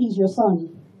like he's your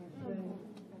son.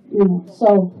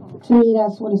 So to me,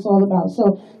 that's what it's all about.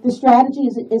 So the strategy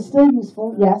is still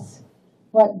useful, yes,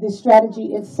 but the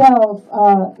strategy itself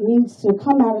needs to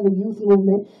come out of the youth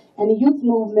movement, and the youth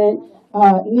movement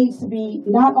needs to be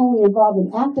not only involved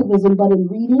in activism, but in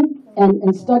reading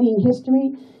and studying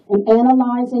history and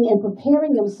analyzing and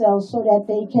preparing themselves so that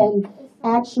they can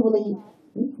actually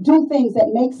do things that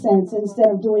make sense instead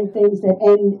of doing things that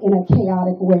end in a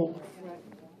chaotic way.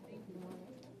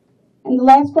 And the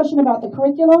last question about the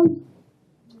curriculum,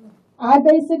 I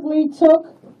basically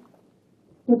took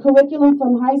the curriculum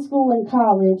from high school and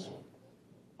college,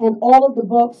 and all of the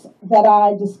books that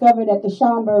I discovered at the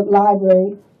Schomburg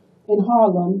Library in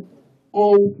Harlem,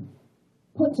 and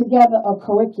put together a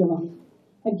curriculum.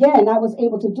 Again, I was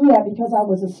able to do that because I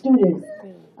was a student.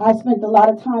 I spent a lot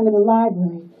of time in the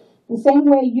library. The same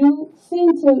way you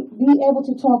seem to be able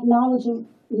to talk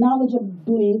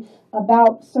knowledgeably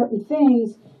about certain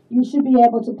things, you should be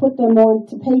able to put them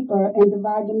onto paper and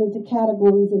divide them into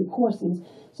categories and courses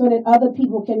so that other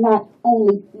people can not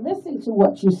only listen to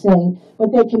what you say,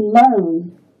 but they can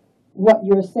learn what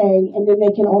you're saying, and then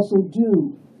they can also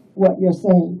do what you're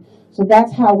saying. So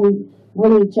that's how we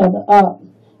bring each other up.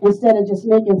 Instead of just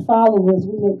making followers,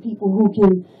 we make people who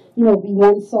can, be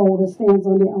one soul that stands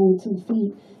on their own 2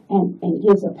 feet and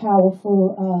gives a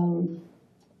powerful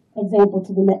example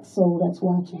to the next soul that's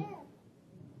watching.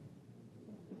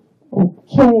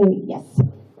 Okay, yes. I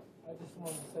just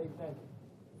want to say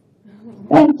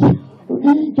thank you.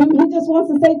 Thank you. He just wants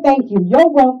to say thank you. You're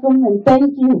welcome, and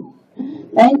thank you.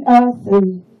 Thank us,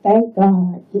 and thank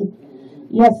God.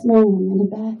 Yes, ma'am, in the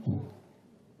back.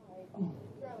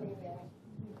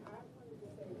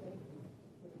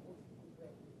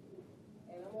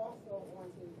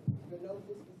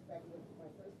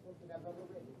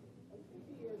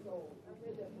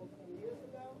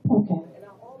 Okay. And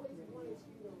I always wanted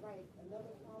you to write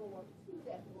another follow-up to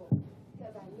that book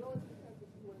because I know it's because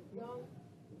you were young,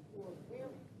 you were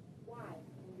very wise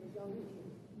in your young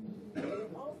years. And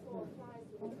it also applies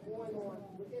to what's going on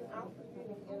within our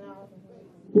community and our space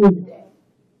today.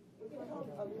 It can help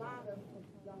a lot of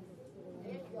young sisters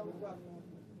and young brothers.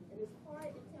 And it's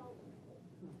hard to tell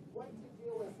what to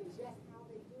do and suggest how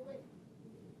they do it.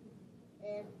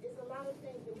 And it's a lot of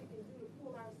things that we can do to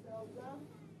pull ourselves up.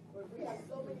 But we have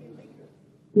so many leaders.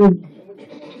 And with so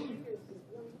many leaders, it's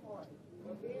really hard.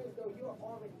 But being as though you're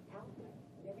already out there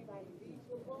and everybody reads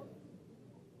your book,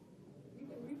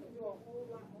 you can do a whole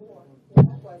lot more to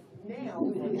help us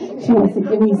now. She wants to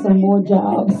give me some more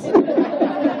jobs. And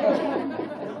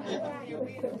I'm trying to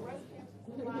be the breast cancer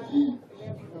survivor and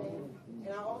everything.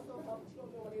 And I also help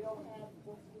children when they don't have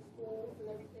books in schools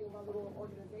and everything. My little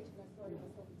organization I started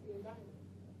myself with Teen Diamond.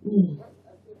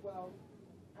 I said, well,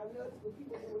 I've noticed what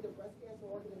people do with the breast cancer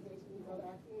organization,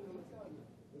 Brother Akeem, I'm going to tell you.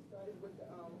 They started with the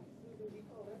Susan B.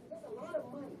 Cole. That's a lot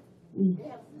of money. They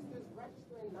have sisters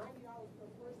registering $90 per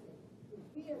person to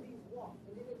hear these walks,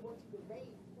 and then they want you to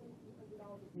raise $2,200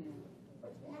 a year.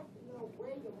 But you have to know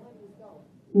where your money is going.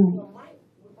 So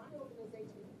with my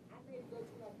organization, I made it go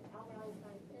to like the Albert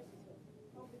Einstein Cancer Center,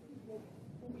 helping people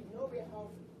who we know they're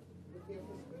healthy with their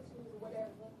prescriptions or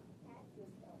whatever, tax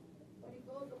and stuff. But it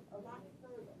goes a lot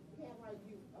further. We have our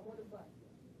youth. I want to butt.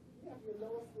 You have your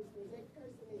lower sisters. They're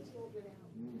cursing their children out.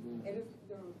 And it's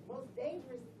the most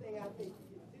dangerous thing I think you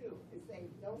can do is say,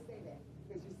 don't say that.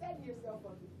 Because you're setting yourself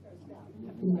up to be cursed out.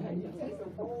 It takes a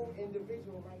bold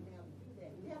individual right now to do that.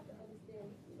 You have to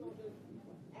understand children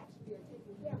actually are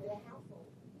taking care of their household.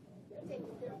 They're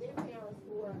taking care of their parents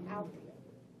who are out there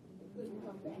and couldn't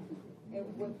come back. And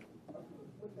with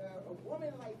a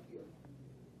woman like you,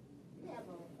 you have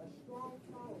a strong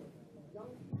tolerance.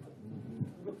 Young people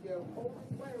with your open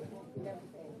sweater books and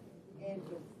everything, and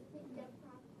to stick that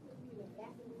positivity in the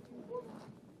back of the 2 books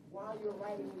while you're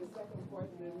writing the second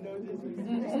portion of No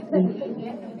Disrespect. That's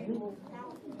the most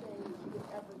powerful thing that you could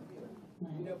ever do.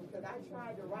 Because I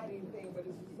tried the writing thing, but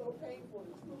it's so painful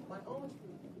to truth, my own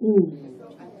truth. And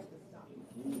so I had to stop.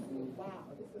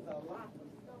 Wow, this is a lot of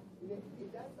stuff.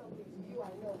 It does something to you,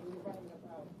 I know, when you're writing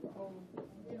about your own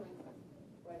experiences.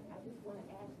 But I just want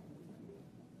to ask you.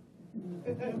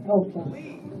 Okay.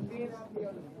 Please, being out there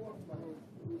on the forefront,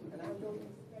 and I really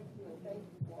respect you and thank you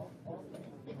for all that.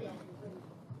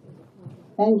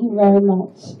 Thank you very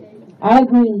much. I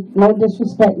agree. No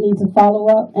disrespect needs a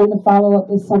follow-up, and the follow-up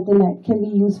is something that can be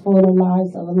useful in the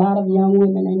lives of a lot of young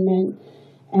women and men.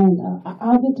 And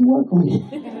I'll get to work on it.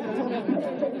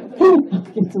 I'll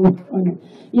get to work on it.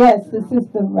 Yes, the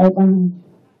sister right behind.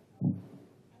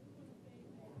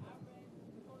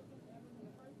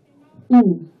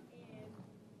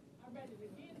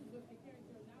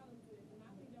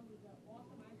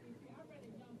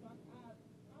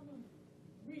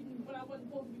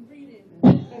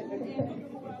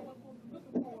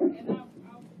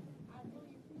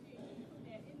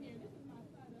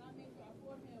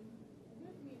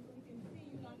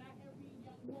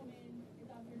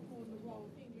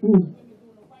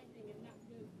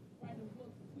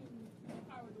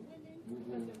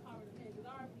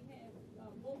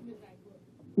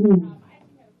 I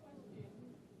actually had a question.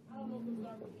 I don't know if it was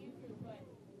already answered, but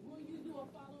will you do a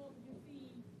follow-up to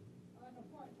see like a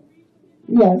part 3 for this?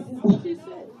 Yes. She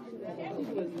said.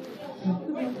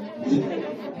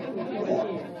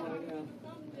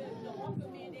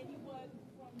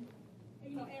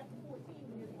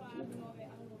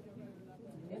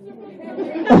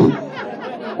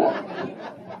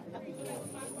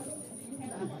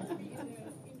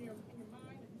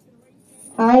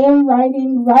 I am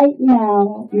writing right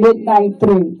now Midnight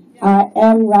 3. I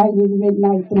am writing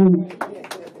Midnight 3.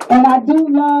 And I do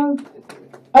love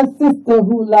a sister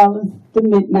who loves the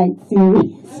Midnight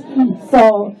series.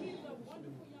 So,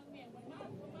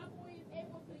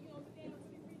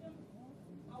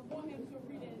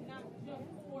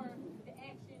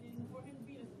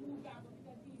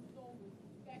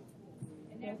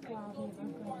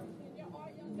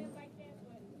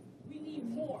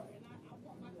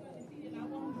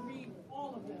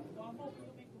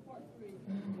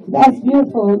 that's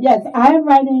beautiful. Yes, I am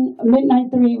writing Midnight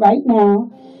 3 right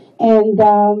now. And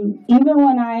even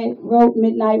when I wrote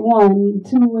Midnight 1,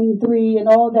 2, and 3, and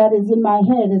all that is in my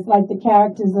head, it's like the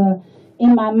characters are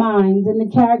in my mind. And the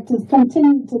characters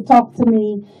continue to talk to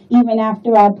me even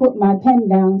after I put my pen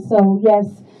down. So,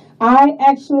 yes, I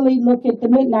actually look at the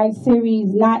Midnight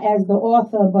series not as the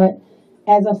author, but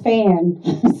as a fan.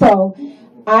 So,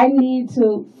 I need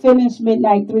to finish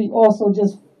Midnight 3 also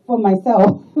just for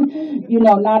myself,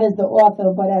 not as the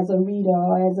author, but as a reader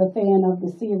or as a fan of the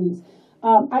series.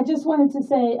 I just wanted to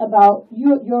say about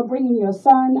you're bringing your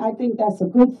son. I think that's a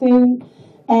good thing.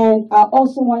 And I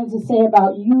also wanted to say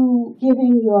about you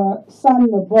giving your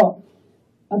son the book,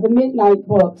 the Midnight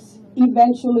books,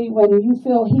 eventually when you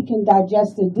feel he can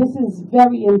digest it. This is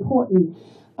very important.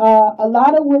 A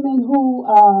lot of women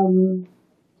who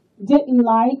didn't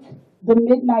like the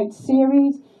Midnight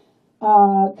series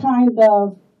kind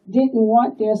of didn't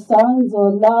want their sons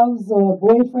or loves or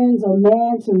boyfriends or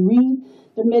man to read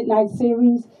the Midnight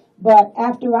series. But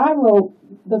after I wrote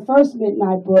the first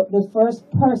Midnight book, the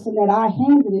first person that I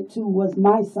handed it to was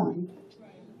my son.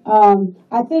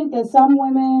 I think that some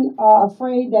women are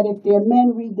afraid that if their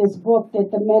men read this book,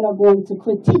 that the men are going to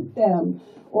critique them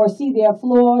or see their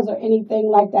flaws or anything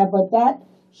like that. But that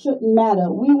shouldn't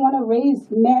matter. We want to raise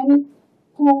men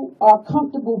who are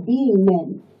comfortable being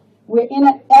men. We're in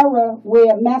an era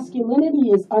where masculinity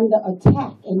is under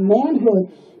attack and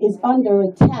manhood is under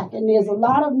attack. And there's a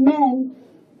lot of men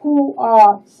who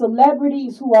are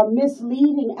celebrities who are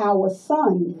misleading our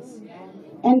sons.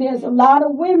 And there's a lot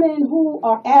of women who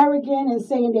are arrogant and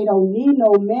saying they don't need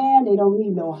no man, they don't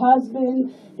need no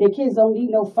husband, their kids don't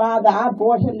need no father. I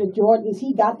bought him the Jordans,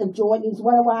 he got the Jordans,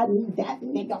 what do I need that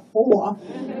nigga for?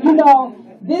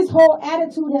 This whole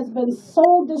attitude has been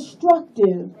so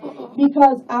destructive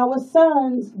because our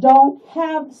sons don't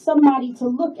have somebody to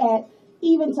look at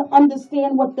even to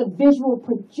understand what the visual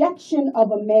projection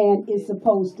of a man is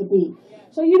supposed to be.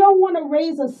 So you don't want to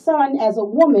raise a son as a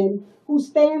woman who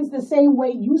stands the same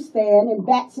way you stand and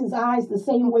bats his eyes the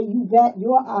same way you bat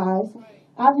your eyes.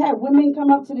 I've had women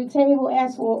come up to the table,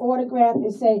 ask for an autograph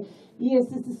and say, "Yes,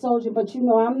 Sister Soldier, but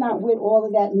I'm not with all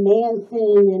of that man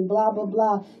thing and blah, blah,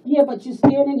 blah." Yeah, but you're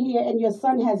standing here and your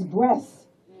son has breasts.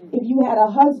 If you had a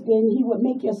husband, he would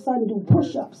make your son do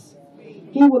push-ups.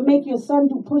 He would make your son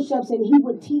do push-ups and he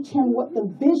would teach him what the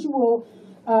visual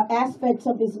aspects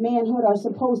of his manhood are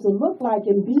supposed to look like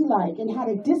and be like, and how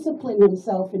to discipline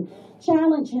himself and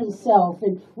challenge himself,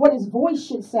 and what his voice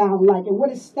should sound like, and what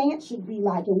his stance should be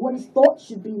like, and what his thoughts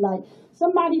should be like.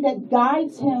 Somebody that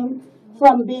guides him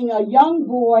from being a young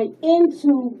boy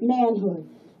into manhood.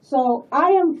 So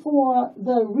I am for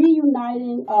the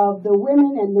reuniting of the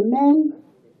women and the men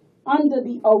under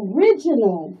the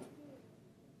original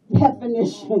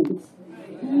definitions.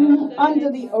 Under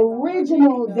the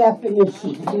original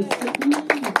definitions,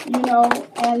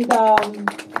 and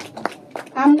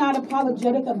I'm not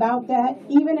apologetic about that.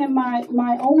 Even in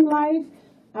my own life,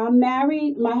 I'm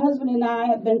married. My husband and I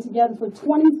have been together for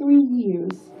 23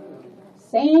 years.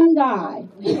 Same guy.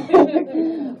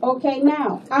 Okay,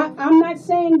 now, I'm not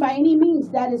saying by any means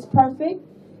that is perfect,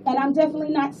 and I'm definitely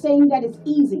not saying that it's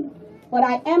easy, but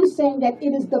I am saying that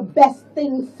it is the best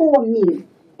thing for me,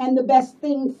 and the best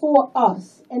thing for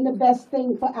us, and the best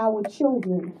thing for our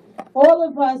children. All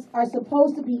of us are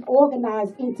supposed to be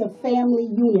organized into family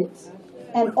units,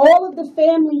 and all of the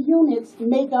family units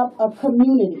make up a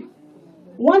community.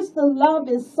 Once the love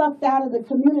is sucked out of the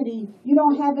community, you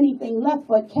don't have anything left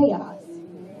but chaos.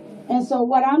 And so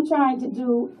what I'm trying to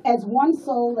do as one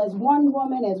soul, as one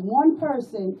woman, as one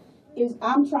person, is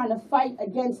I'm trying to fight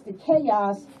against the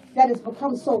chaos that has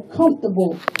become so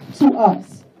comfortable to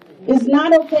us. It's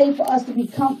not okay for us to be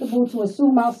comfortable to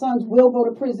assume our sons will go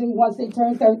to prison once they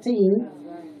turn 13.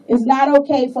 It's not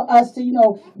okay for us to,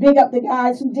 big up the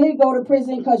guys who did go to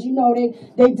prison because,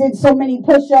 they did so many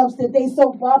push-ups that they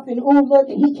so buff and ooh, look,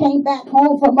 and he came back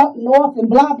home from up north and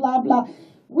blah, blah, blah.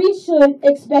 We should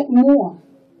expect more,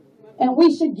 and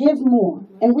we should give more,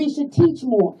 and we should teach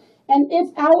more. And if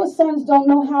our sons don't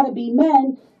know how to be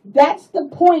men, that's the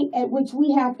point at which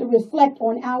we have to reflect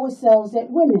on ourselves as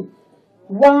women.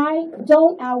 Why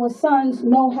don't our sons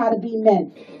know how to be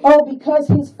men? Oh, because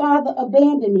his father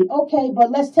abandoned me. Okay,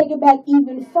 but let's take it back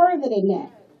even further than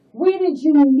that. Where did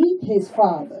you meet his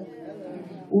father?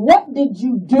 What did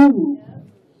you do?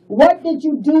 What did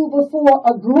you do before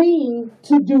agreeing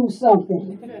to do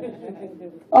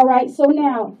something? All right, so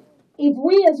now, if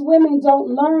we as women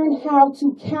don't learn how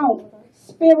to count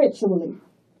spiritually,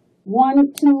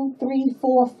 1, 2, 3,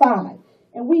 4, 5,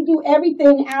 and we do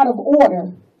everything out of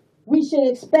order, we should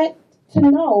expect to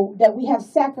know that we have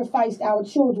sacrificed our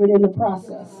children in the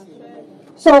process.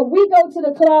 So we go to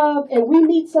the club and we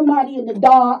meet somebody in the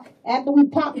dark after we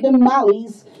pop them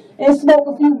mollies and smoke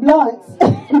a few blunts.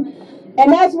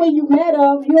 And that's when you met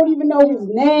him. You don't even know his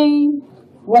name,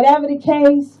 whatever the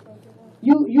case.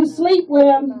 You sleep with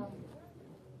him,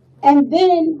 and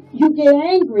then you get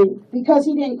angry because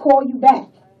he didn't call you back.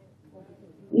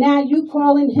 Now you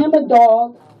calling him a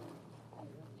dog.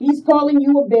 He's calling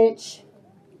you a bitch,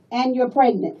 and you're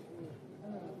pregnant.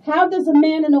 How does a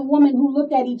man and a woman who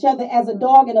look at each other as a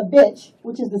dog and a bitch,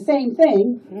 which is the same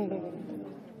thing,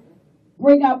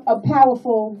 bring up a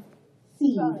powerful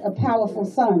seed, a powerful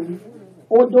son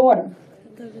or daughter?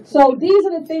 So these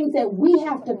are the things that we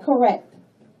have to correct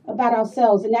about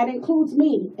ourselves, and that includes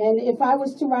me. And if I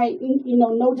was to write,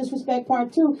 no disrespect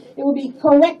part 2, it would be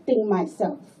correcting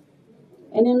myself.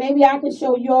 And then maybe I could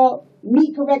show y'all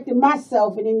me correcting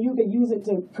myself, and then you could use it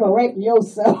to correct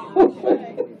yourself.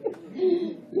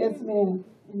 Yes, ma'am.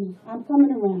 I'm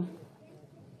coming around.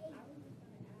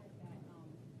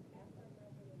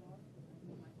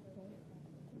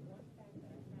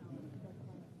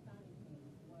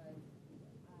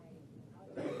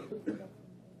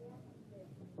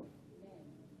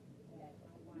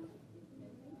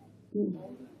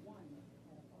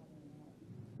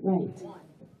 Right.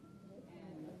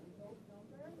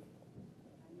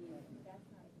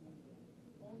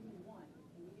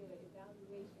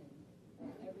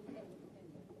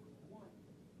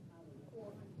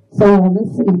 So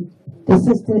listen, the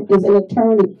sister is an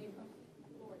attorney.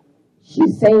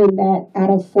 She's saying that out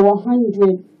of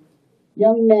 400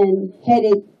 young men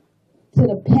headed to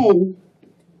the pen,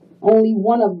 only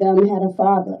one of them had a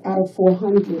father out of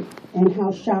 400, and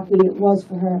how shocking it was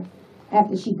for her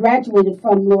after she graduated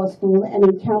from law school and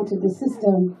encountered the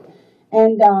system.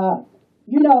 And,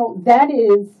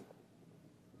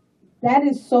 that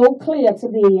is so clear to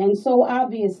me and so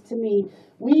obvious to me.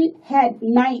 We had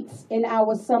nights in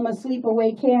our summer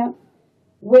sleepaway camp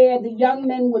where the young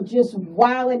men were just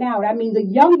wilding out. I mean, the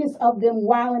youngest of them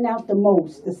wilding out the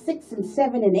most. The 6 and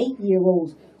 7 and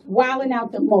 8-year-olds wilding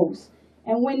out the most.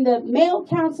 And when the male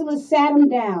counselor sat them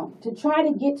down to try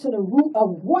to get to the root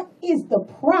of what is the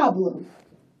problem,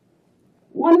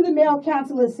 one of the male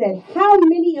counselors said, "How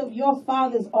many of your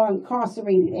fathers are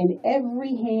incarcerated?" And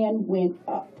every hand went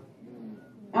up.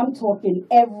 I'm talking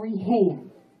every hand.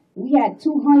 We had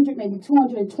 200, maybe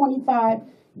 225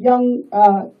 young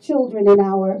children in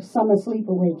our summer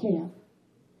sleepaway camp.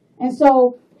 And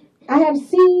so I have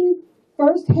seen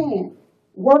firsthand,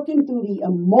 working through the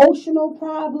emotional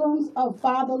problems of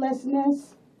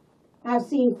fatherlessness. I've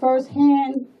seen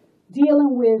firsthand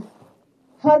dealing with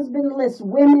husbandless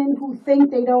women who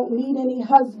think they don't need any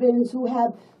husbands, who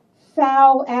have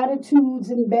foul attitudes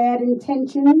and bad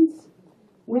intentions.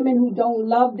 Women who don't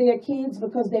love their kids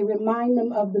because they remind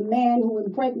them of the man who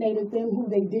impregnated them, who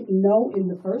they didn't know in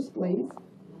the first place.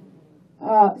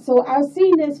 So I've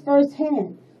seen this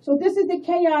firsthand. So this is the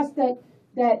chaos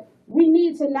that we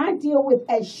need to not deal with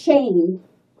as shame.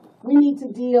 We need to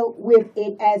deal with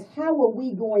it as, how are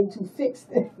we going to fix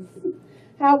this?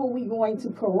 How are we going to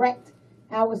correct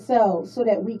ourselves so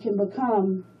that we can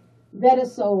become better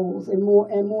souls and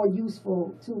more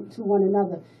useful to one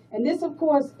another? And this, of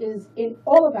course, is in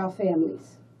all of our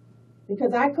families,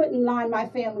 because I couldn't line my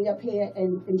family up here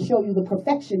and show you the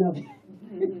perfection of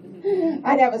it.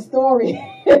 I'd have a story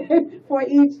for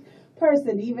each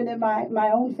person, even in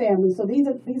my own family. So these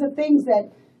are things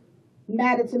that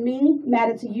matter to me,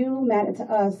 matter to you, matter to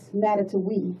us, matter to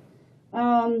we.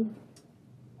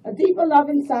 A deeper love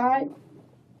inside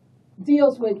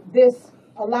deals with this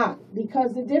a lot,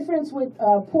 because the difference with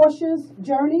Portia's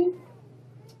journey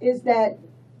is that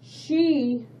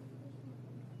she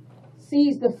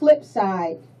sees the flip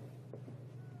side,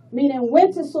 meaning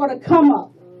when to sort of come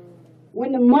up,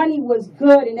 when the money was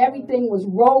good and everything was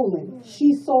rolling.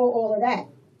 She saw all of that.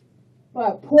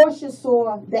 But Portia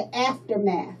saw the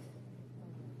aftermath.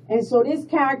 And so this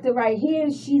character right here,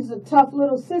 she's a tough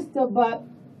little sister, but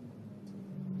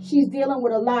she's dealing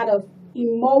with a lot of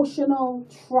emotional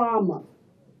trauma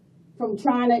from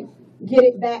trying to get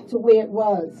it back to where it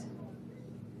was,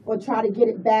 or try to get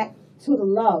it back to the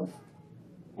love.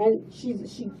 and she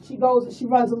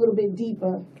runs a little bit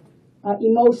deeper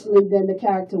emotionally than the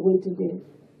character Winter did.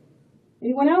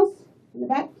 Anyone else in the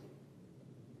back?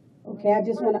 Okay, I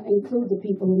just want to include the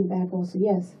people in the back also.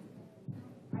 Yes.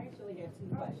 I actually had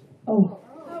two questions. Oh,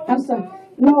 I'm sorry.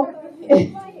 No.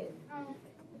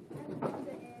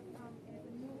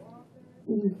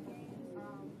 Mhm.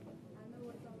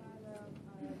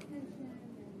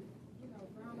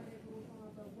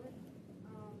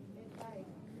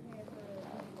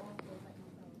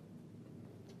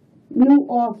 New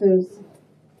authors.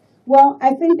 Well,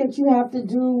 I think that you have to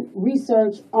do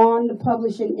research on the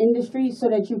publishing industry so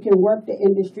that you can work the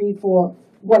industry for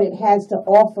what it has to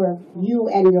offer you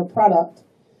and your product.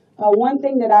 One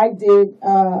thing that I did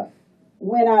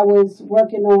when I was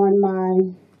working on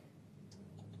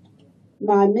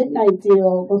my midnight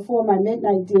deal, before my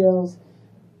midnight deals,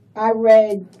 I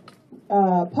read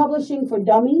Publishing for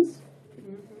Dummies,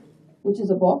 which is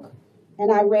a book,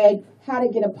 and I read How to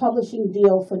Get a Publishing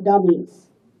Deal for Dummies.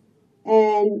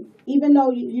 And even though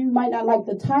you might not like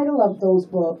the title of those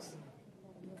books,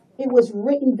 it was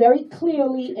written very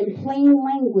clearly in plain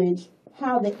language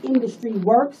how the industry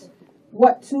works,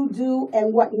 what to do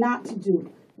and what not to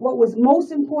do. What was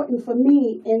most important for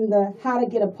me in the How to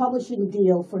Get a Publishing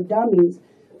Deal for Dummies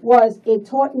was it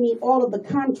taught me all of the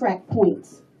contract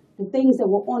points, the things that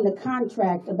were on the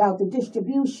contract about the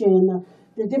distribution,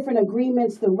 the different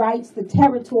agreements, the rights, the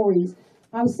territories.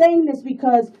 I'm saying this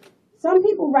because some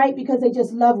people write because they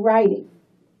just love writing.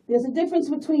 There's a difference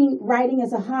between writing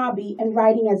as a hobby and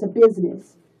writing as a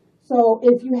business. So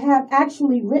if you have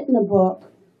actually written a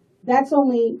book, that's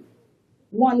only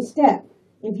one step.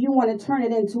 If you want to turn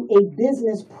it into a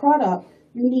business product,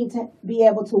 you need to be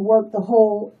able to work the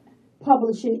whole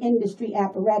publishing industry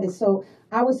apparatus. So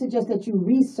I would suggest that you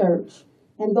research,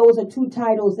 and those are two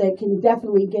titles that can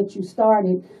definitely get you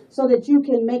started so that you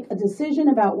can make a decision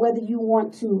about whether you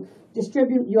want to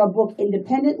distribute your book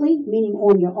independently, meaning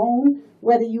on your own,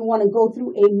 whether you want to go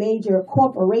through a major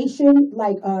corporation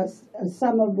like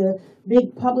some of the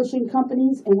big publishing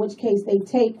companies, in which case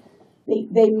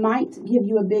they might give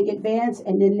you a big advance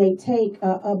and then they take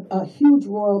a huge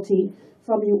royalty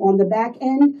from you on the back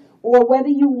end, or whether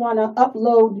you want to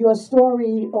upload your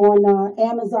story on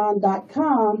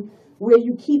Amazon.com where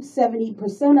you keep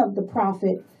 70% of the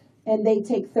profit and they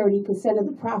take 30% of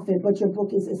the profit, but your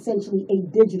book is essentially a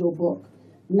digital book,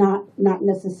 not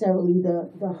necessarily the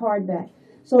hardback.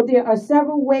 So there are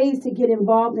several ways to get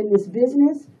involved in this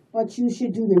business, but you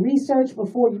should do the research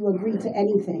before you agree to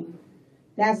anything.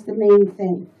 That's the main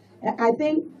thing. I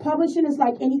think publishing is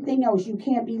like anything else. You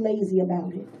can't be lazy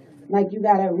about it. Like you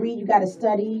gotta read, you gotta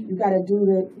study, you gotta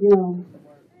do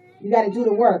you gotta do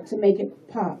the work to make it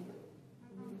pop.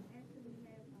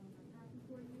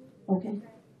 Okay.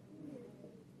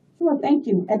 Sure, thank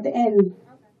you. At the end.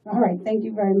 All right, thank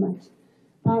you very much.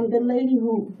 The lady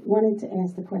who wanted to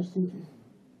ask the question.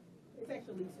 It's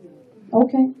actually two.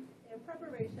 Okay. In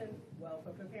preparation,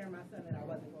 for preparing my son that I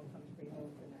wasn't going to come straight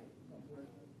home tonight from work,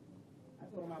 I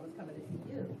told him I was coming to see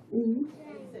you. Mm-hmm.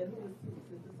 And he said, who is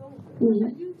Sister Soulja? Mm-hmm.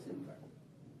 A YouTuber.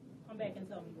 Come back and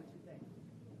tell me what you think.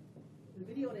 The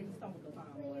video that he stumbled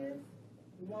upon was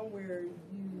the one where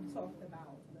you talked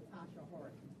about Natasha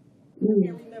Hart. I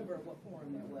can't remember what forum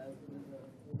that was. It was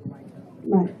a white gentleman.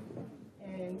 Right.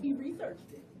 And he researched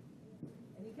it.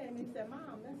 And he came and he said,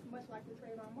 Mom, that's much like the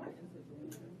Trayvon Martin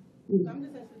situation. So I'm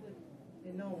just interested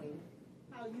in knowing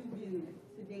how you view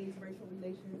today's racial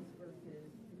relations versus,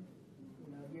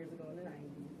 years ago in the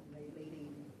 90s, late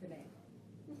 80s to now.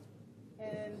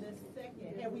 And the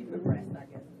second, have we progressed, I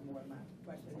guess, is more of my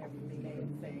question. Have we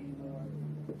remained the same or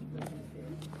what you said?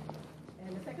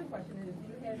 And the second question is,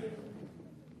 do you have any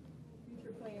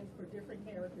future plans for different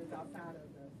characters outside of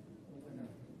the winner?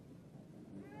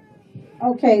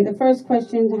 Okay, the first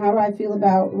question, how do I feel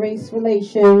about race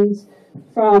relations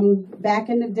from back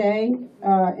in the day, in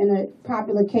a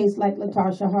popular case like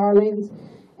Latasha Harlins,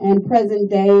 and present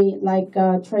day like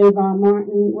Trayvon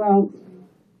Martin? Well,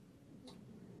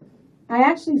 I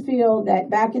actually feel that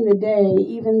back in the day,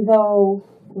 even though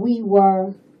we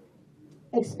were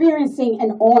experiencing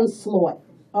an onslaught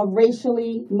of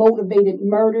racially motivated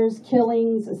murders,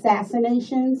 killings,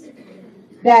 assassinations,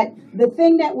 that the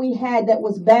thing that we had that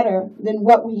was better than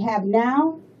what we have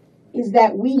now is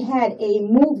that we had a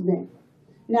movement.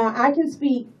 Now, I can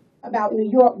speak about New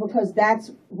York because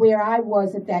that's where I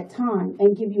was at that time,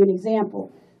 and give you an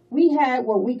example. We had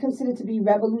what we consider to be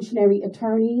revolutionary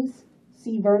attorneys,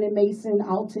 C. Vernon Mason,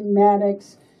 Alton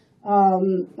Maddox,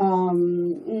 William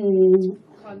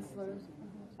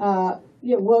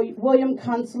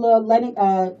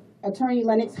Kunstler, Attorney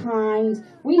Lennox Hines.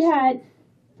 We had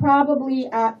probably,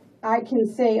 I can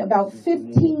say about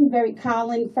 15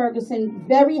 Colin Ferguson,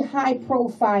 very high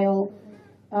profile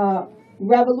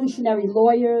revolutionary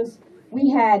lawyers. We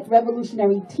had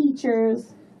revolutionary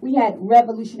teachers. We had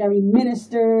revolutionary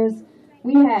ministers.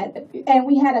 We had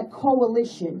a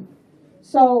coalition.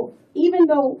 So even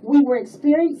though we were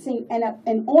experiencing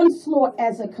an onslaught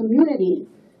as a community,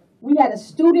 we had a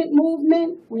student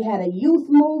movement, we had a youth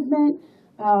movement.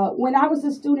 When I was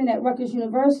a student at Rutgers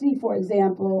University, for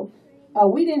example,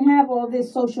 we didn't have all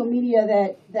this social media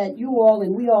that you all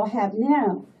and we all have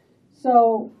now.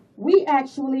 So we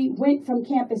actually went from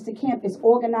campus to campus,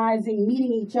 organizing,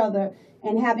 meeting each other,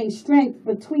 and having strength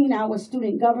between our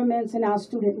student governments and our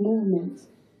student movements.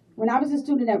 When I was a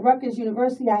student at Rutgers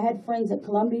University, I had friends at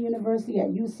Columbia University, at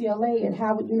UCLA, at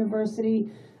Howard University.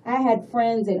 I had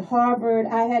friends at Harvard.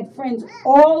 I had friends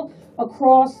all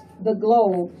across the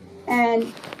globe.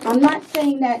 And I'm not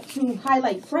saying that to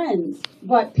highlight friends,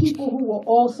 but people who were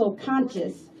also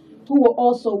conscious, who were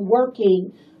also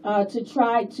working to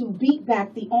try to beat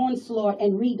back the onslaught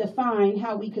and redefine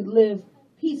how we could live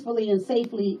peacefully and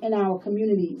safely in our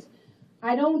communities.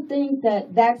 I don't think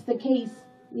that that's the case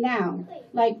now.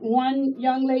 Like one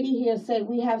young lady here said,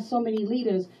 we have so many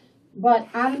leaders, but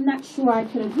I'm not sure I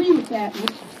could agree with that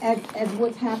as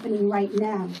what's happening right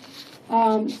now.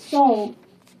 So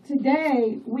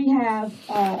today we have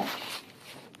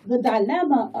the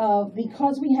dilemma of,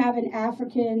 because we have an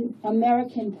African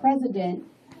American president,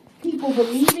 people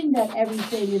believing that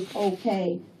everything is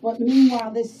okay, but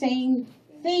meanwhile the same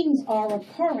things are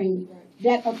occurring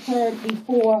that occurred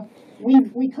before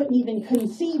we couldn't even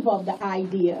conceive of the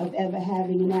idea of ever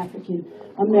having an African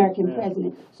American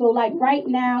president. So like right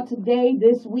now, today,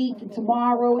 this week,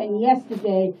 tomorrow, and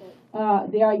yesterday,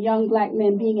 there are young black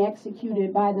men being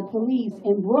executed by the police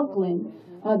in Brooklyn.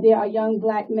 There are young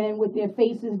black men with their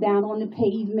faces down on the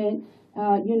pavement,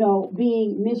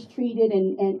 being mistreated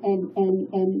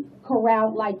and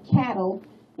corralled like cattle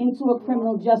into a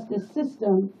criminal justice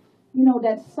system,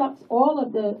 that sucks all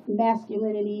of the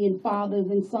masculinity and fathers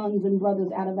and sons and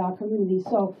brothers out of our community.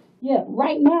 So, yeah,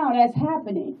 right now that's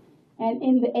happening. And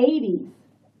in the 80s,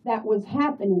 that was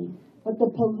happening. But the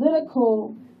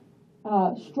political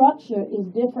structure is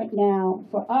different now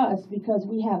for us because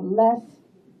we have less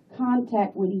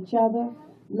contact with each other,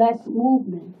 less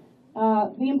movement.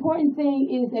 The important thing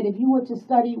is that if you were to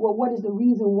study, well, what is the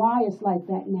reason why it's like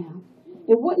that now?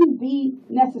 It wouldn't be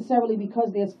necessarily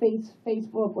because there's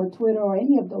Facebook or Twitter or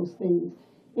any of those things.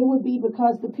 It would be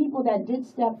because the people that did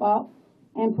step up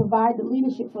and provide the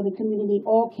leadership for the community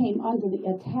all came under the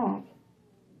attack.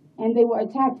 And they were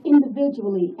attacked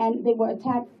individually, and they were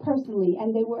attacked personally,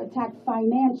 and they were attacked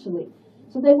financially.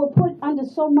 So they were put under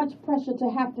so much pressure to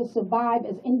have to survive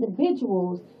as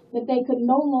individuals that they could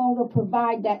no longer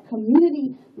provide that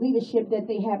community leadership that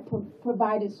they had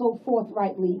provided so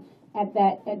forthrightly at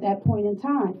that point in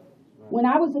time. When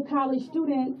I was a college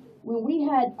student, when we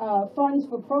had funds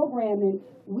for programming,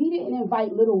 we didn't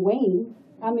invite Lil Wayne.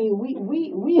 I mean,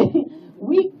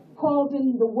 we called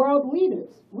in the world leaders.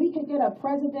 We could get a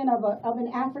president of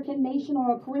an African nation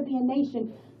or a Caribbean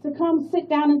nation to come sit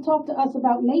down and talk to us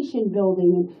about nation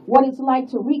building and what it's like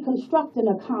to reconstruct an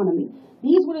economy.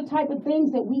 These were the type of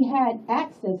things that we had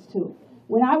access to.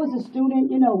 When I was a student,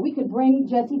 we could bring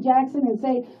Jesse Jackson and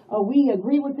say, we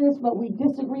agree with this, but we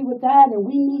disagree with that, and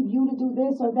we need you to do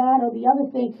this or that or the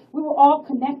other thing. We were all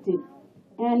connected.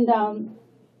 And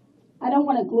I don't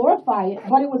want to glorify it,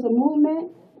 but it was a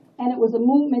movement, and it was a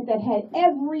movement that had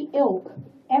every ilk,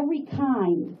 every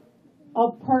kind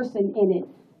of person in it,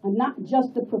 and not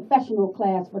just the professional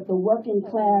class, but the working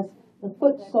class, the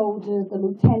foot soldiers, the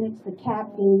lieutenants, the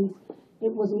captains.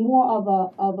 It was more of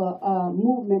a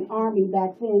movement army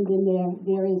back then than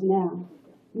there is now.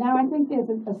 Now I think there's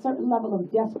a certain level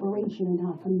of desperation in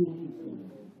our community,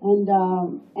 and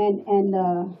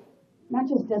not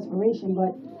just desperation,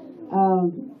 but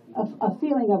a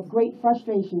feeling of great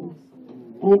frustration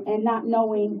and not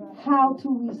knowing how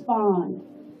to respond,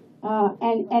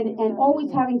 and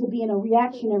always having to be in a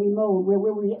reactionary mode where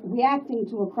we're reacting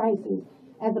to a crisis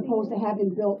as opposed to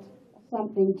having built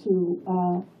something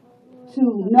to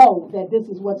know that this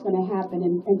is what's going to happen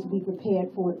and to be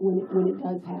prepared for it when it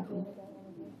does happen.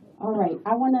 All right,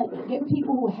 I want to get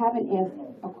people who haven't asked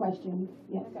a question.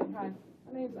 Yes. Okay, hi.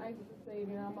 My name is Isis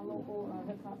Xavier. I'm a local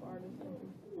hip-hop artist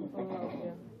from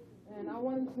Philadelphia. And I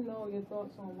wanted to know your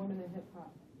thoughts on women in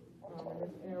hip-hop in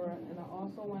this era. And I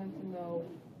also wanted to know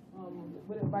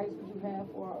what advice would you have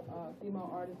for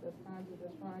female artists that's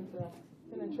trying to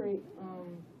penetrate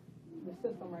the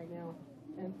system right now?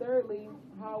 And thirdly,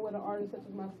 how would an artist such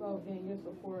as myself gain your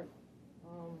support,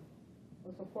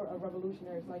 the support of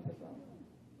revolutionaries like yourself?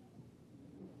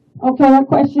 Okay, a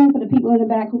question for the people in the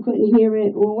back who couldn't hear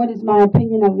it. Well, what is my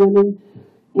opinion of women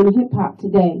in hip hop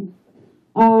today?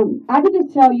 I can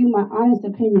just tell you my honest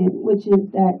opinion, which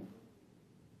is that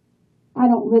I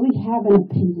don't really have an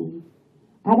opinion.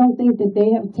 I don't think that they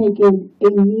have taken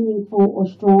a meaningful or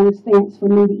strong stance for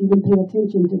me to even pay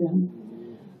attention to them.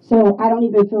 So I don't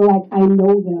even feel like I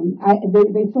know them.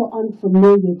 They feel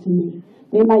unfamiliar to me.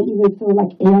 They might even feel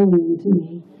like alien to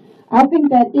me. I think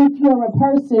that if you're a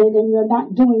person and you're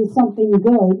not doing something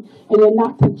good and you're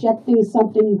not projecting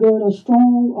something good or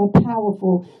strong or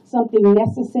powerful, something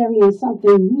necessary and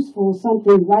something useful,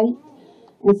 something right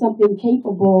and something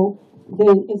capable,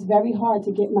 then it's very hard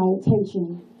to get my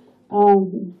attention.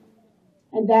 And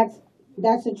that's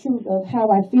the truth of how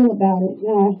I feel about it.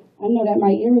 Now, I know that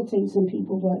might irritate some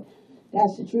people, but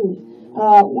that's the truth.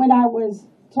 When I was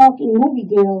talking movie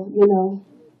deal,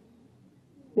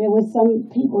 there were some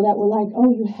people that were like, "Oh,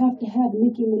 you have to have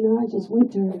Nicki Minaj's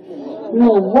Winter."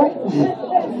 What?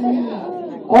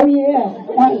 Oh yeah.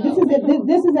 This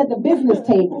is at the business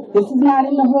table. This is not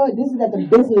in the hood. This is at the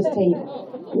business table.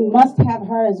 You must have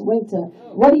her as Winter.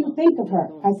 What do you think of her?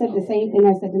 I said the same thing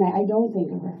I said tonight. I don't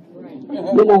think of her.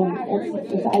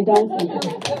 I don't think of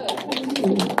her.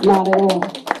 Not at all.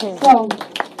 So,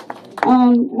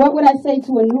 what would I say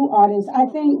to a new artist? I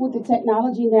think with the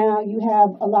technology now, you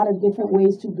have a lot of different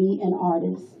ways to be an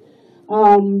artist.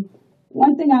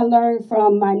 One thing I learned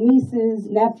from my nieces,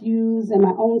 nephews, and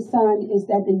my own son is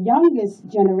that the youngest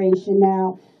generation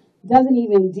now doesn't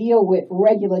even deal with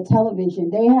regular television.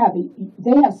 They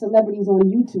have celebrities on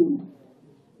YouTube.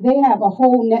 They have a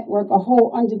whole network, a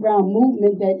whole underground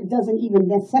movement that doesn't even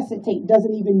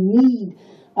need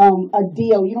a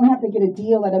deal. You don't have to get a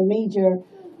deal at a major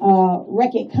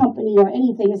record company or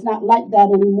anything. It's not like that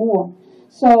anymore.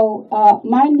 So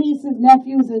my nieces,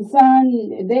 nephews, and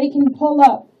son, they can pull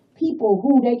up people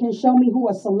who they can show me who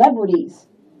are celebrities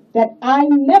that I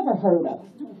never heard of,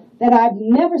 that I've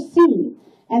never seen.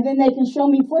 And then they can show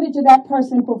me footage of that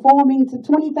person performing to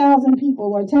 20,000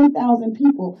 people or 10,000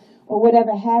 people or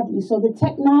whatever have you. So the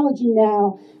technology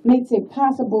now makes it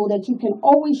possible that you can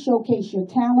always showcase your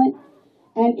talent.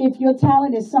 And if your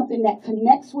talent is something that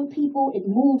connects with people, it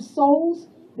moves souls,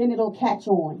 then it'll catch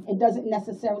on. It doesn't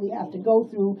necessarily have to go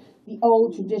through the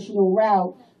old traditional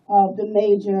route of the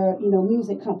major,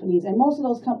 music companies. And most of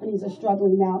those companies are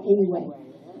struggling now anyway.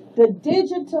 The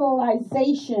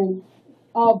digitalization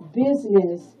of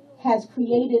business has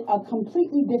created a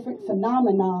completely different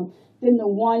phenomenon than the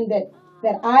one that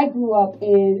I grew up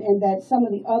in and that some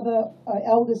of the other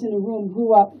elders in the room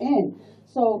grew up in.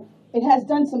 So it has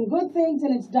done some good things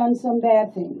and it's done some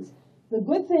bad things. The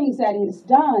good things that it's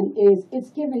done is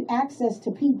it's given access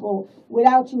to people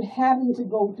without you having to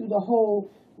go through the whole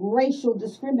racial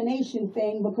discrimination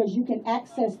thing, because you can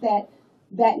access that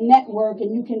network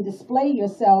and you can display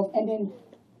yourself, and then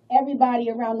everybody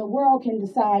around the world can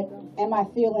decide, am I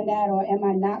feeling that or am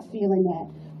I not feeling that?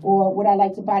 Or would I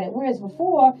like to buy that? Whereas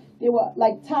before, there were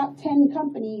like top 10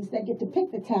 companies that get to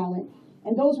pick the talent,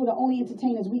 and those were the only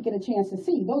entertainers we get a chance to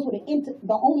see. Those were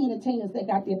the only entertainers that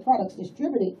got their products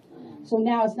distributed. So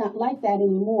now it's not like that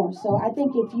anymore. So I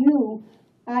think if you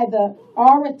either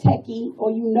are a techie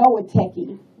or you know a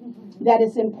techie, that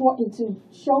it's important to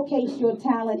showcase your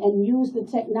talent and use the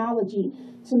technology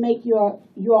to make your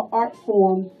art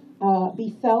form be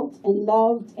felt and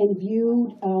loved and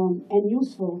viewed and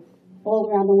useful all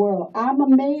around the world. I'm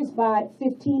amazed by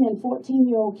 15 and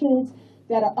 14-year-old kids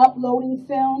that are uploading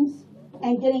films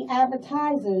and getting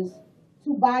advertisers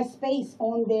to buy space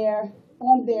on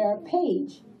their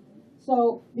page.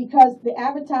 So because the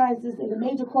advertisers and the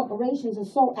major corporations are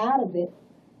so out of it,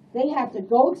 they have to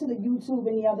go to the YouTube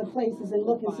and the other places and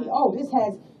look and see, oh, this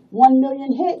has 1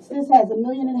 million hits, this has 1.5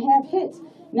 million hits.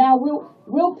 Now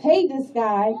we'll pay this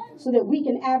guy so that we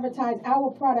can advertise our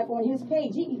product on his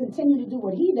page. He can continue to do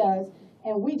what he does,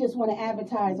 and we just want to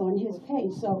advertise on his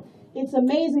page. So it's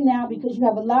amazing now because you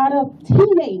have a lot of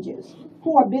teenagers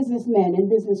who are businessmen and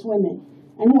businesswomen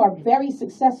and who are very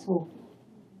successful.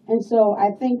 And so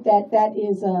I think that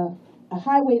is a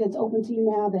highway that's open to you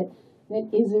now that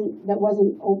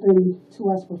wasn't open to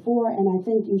us before, and I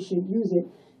think you should use it,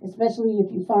 especially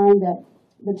if you find that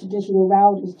the traditional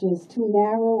route is just too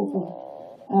narrow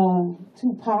or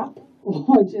too pop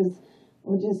or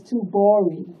just too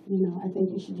boring. I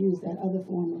think you should use that other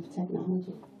form of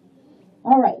technology.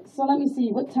 All right, so let me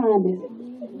see, what time is it?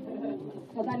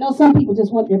 Because I know some people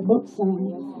just want their books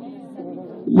signed.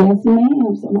 Yes,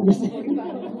 ma'am, somebody said.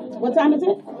 What time is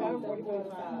it?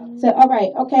 So, all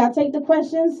right, okay, I'll take the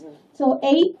questions till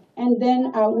 8, and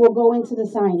then we'll go into the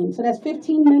signing. So that's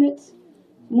 15 minutes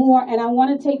more, and I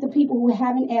want to take the people who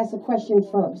haven't asked a question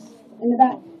first. In the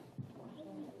back.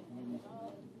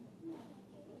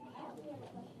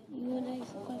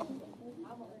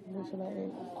 to like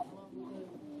that.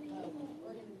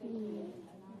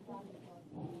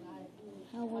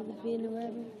 How was it being a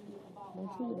rapper?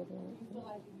 Don't you look at it?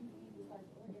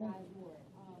 Okay.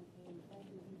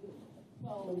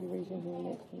 So you raise your hand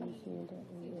next time you see that.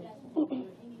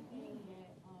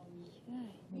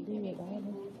 Do your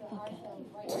Bible.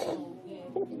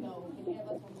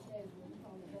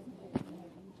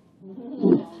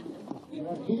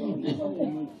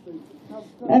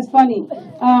 That's funny.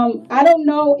 I don't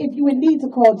know if you would need to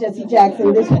call Jesse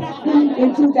Jackson this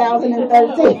in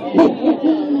 2013.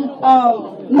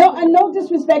 No, and no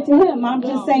disrespect to him. I'm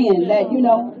just saying that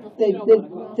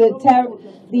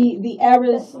the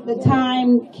eras, the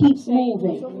time keeps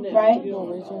moving, right?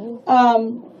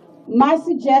 My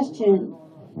suggestion: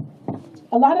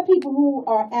 a lot of people who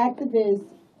are activists,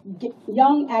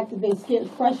 young activists, get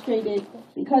frustrated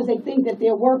because they think that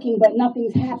they're working but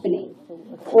nothing's happening.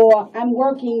 Or I'm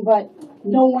working but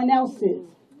no one else is.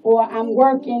 Or I'm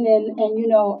working and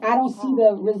I don't see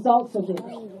the results of it.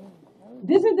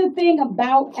 This is the thing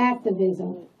about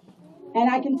activism. And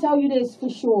I can tell you this for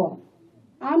sure.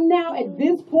 I'm now at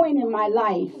this point in my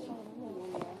life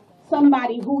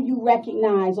somebody who you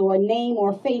recognize, or a name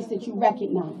or a face that you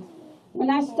recognize. When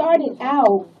I started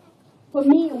out, for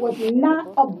me, it was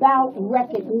not about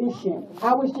recognition.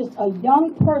 I was just a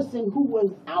young person who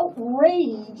was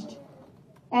outraged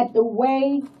at the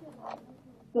way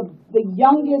the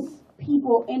youngest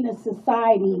people in the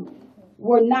society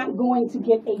were not going to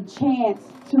get a chance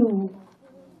to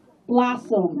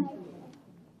blossom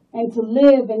and to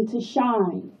live and to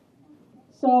shine.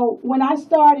 So when I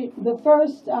started, the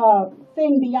first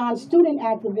thing beyond student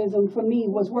activism for me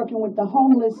was working with the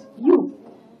homeless youth.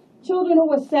 Children who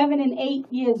were 7 and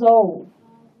 8 years old.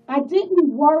 I didn't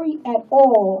worry at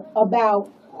all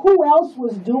about who else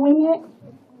was doing it,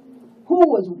 who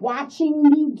was watching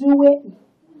me do it,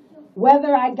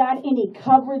 whether I got any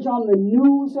coverage on the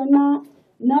news or not.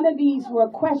 None of these were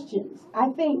questions. I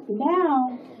think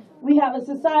now we have a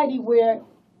society where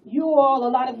a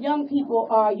lot of young people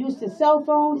are used to cell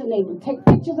phones, and they take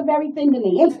pictures of everything, then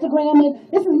they Instagram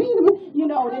it. This is me,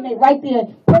 then they write their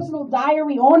personal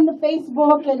diary on the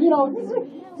Facebook, and, this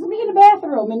is me in the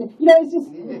bathroom. And, it's just,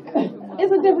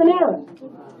 it's a different era.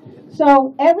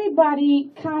 So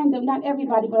everybody not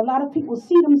everybody, but a lot of people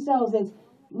see themselves as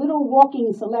little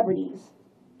walking celebrities,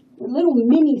 little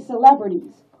mini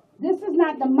celebrities. This is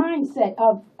not the mindset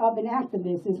of an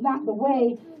activist. It's not the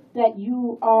way that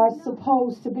you are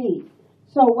supposed to be.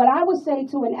 So what I would say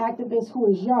to an activist who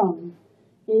is young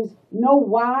is know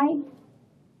why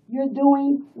you're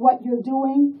doing what you're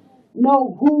doing,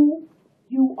 know who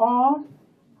you are,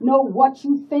 know what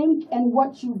you think and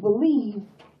what you believe,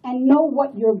 and know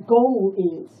what your goal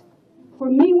is. For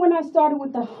me, when I started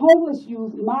with the homeless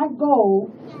youth, my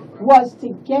goal was to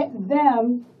get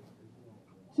them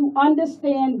to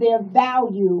understand their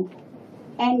value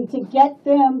and to get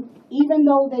them, even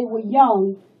though they were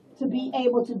young, to be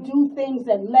able to do things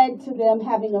that led to them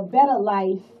having a better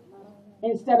life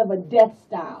instead of a death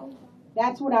style.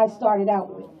 That's what I started out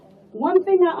with. One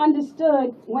thing I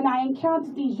understood when I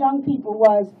encountered these young people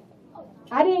was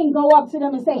I didn't go up to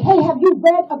them and say, hey, have you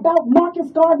read about Marcus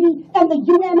Garvey and the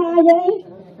UNIA?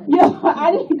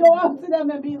 I didn't go up to them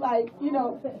and be like,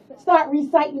 start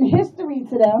reciting history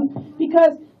to them,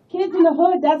 because kids in the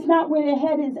hood, that's not where their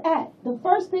head is at. The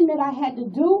first thing that I had to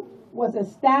do was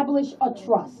establish a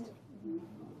trust.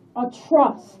 A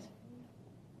trust.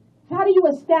 How do you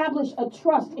establish a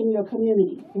trust in your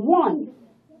community? One,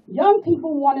 young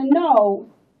people want to know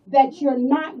that you're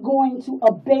not going to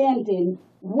abandon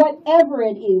whatever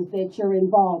it is that you're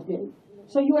involved in.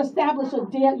 So you establish a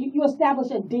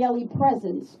daily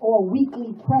presence or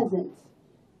weekly presence.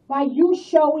 By you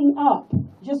showing up,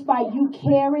 just by you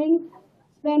caring,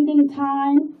 spending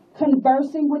time,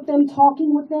 conversing with them,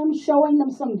 talking with them, showing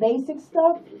them some basic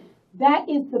stuff, that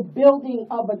is the building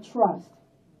of a trust.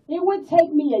 It would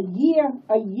take me a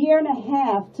year and a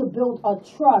half to build a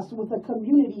trust with a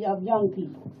community of young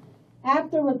people.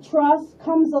 After a trust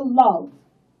comes a love,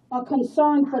 a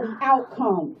concern for the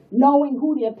outcome, knowing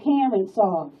who their parents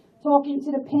are, talking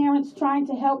to the parents, trying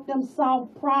to help them solve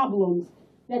problems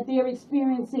that they're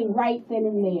experiencing right then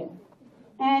and there.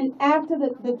 And after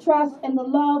the trust and the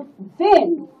love,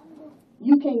 then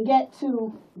you can get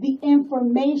to the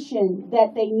information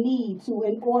that they need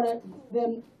in order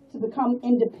them to become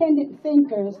independent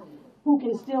thinkers who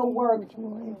can still work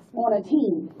on a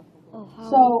team.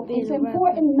 So it's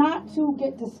important not to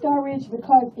get discouraged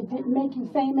because it didn't make you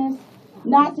famous,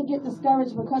 not to get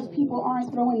discouraged because people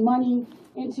aren't throwing money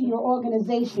into your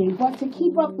organization, but to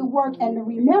keep up the work and to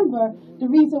remember the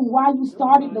reason why you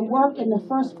started the work in the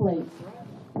first place.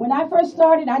 When I first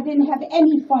started, I didn't have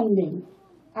any funding.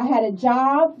 I had a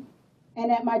job,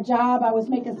 and at my job, I was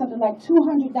making something like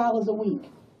 $200 a week.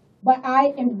 But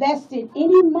I invested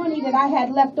any money that I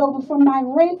had left over from my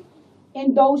rent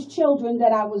in those children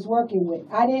that I was working with.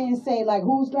 I didn't say, like,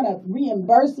 who's going to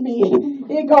reimburse me?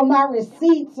 Here go my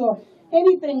receipts or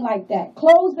anything like that.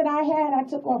 Clothes that I had, I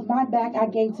took off my back, I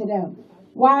gave to them.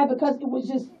 Why? Because it was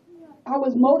just, I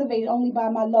was motivated only by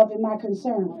my love and my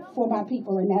concern for my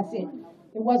people, and that's it.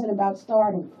 It wasn't about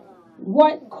stardom.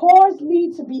 What caused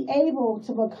me to be able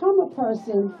to become a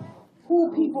person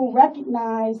who people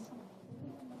recognized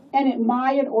and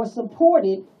admired or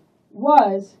supported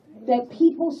was that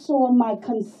people saw my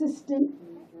consistent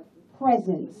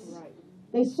presence.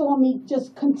 They saw me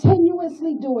just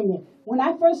continuously doing it. When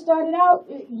I first started out,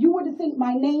 you would think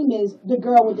my name is the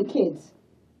girl with the kids.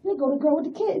 They go, the girl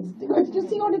with the kids. You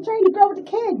see on the train, the girl with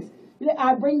the kids.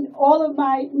 I bring all of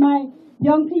my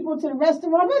young people to the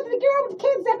restaurant. Look, the girl with the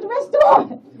kids at the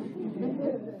restaurant.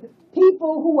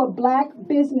 People who were black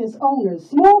business owners,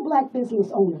 small black business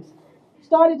owners,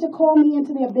 started to call me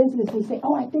into their business and say,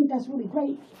 oh, I think that's really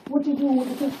great what you're doing with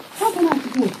the kids. How can I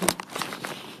support you?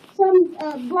 Some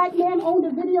black man owned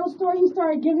a video store. He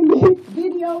started giving me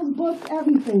videos, books,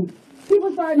 everything.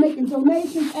 People started making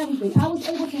donations, everything. I was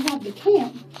able to have the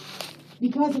camp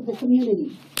because of the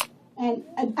community. And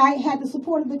I had the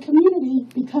support of the community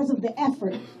because of the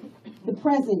effort, the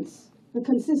presence, the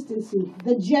consistency,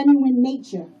 the genuine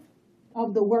nature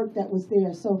of the work that was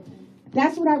there. So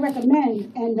that's what I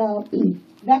recommend. And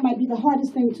that might be the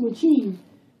hardest thing to achieve,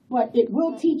 but it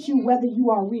will teach you whether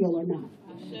you are real or not.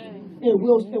 It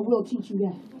will teach you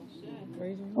that.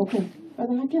 Okay.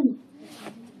 Brother Hakim,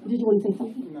 did you want to say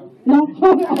something? No. No?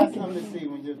 I got something to see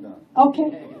when you're done.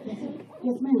 Okay.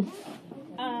 Yes, ma'am.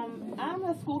 I'm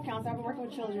a school counselor. I've been working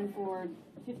with children for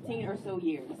 15 or so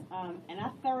years. And I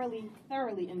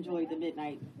thoroughly enjoyed the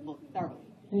Midnight book, thoroughly.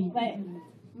 But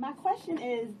my question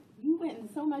is, you went in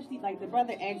so much detail, like the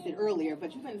brother asked it earlier,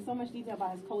 but you went in so much detail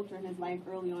about his culture and his life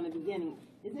early on in the beginning.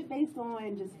 Is it based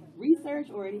on just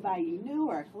research or anybody you knew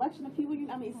or a collection of people you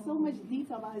knew? I mean, so much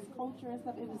detail about his culture and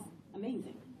stuff. It was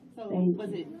amazing. So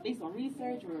was it based on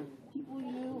research or people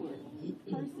you knew or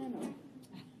person or?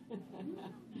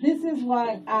 This is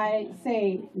what I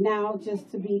say now,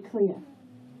 just to be clear.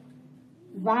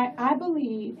 Right, I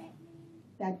believe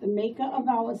that the maker of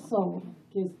our soul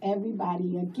gives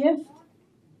everybody a gift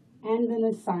and an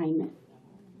assignment.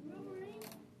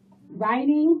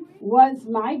 Writing was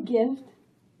my gift,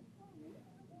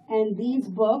 and these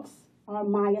books are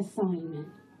my assignment.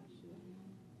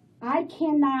 I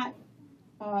cannot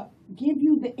give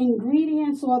you the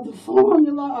ingredients or the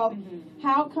formula of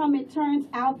how come it turns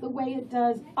out the way it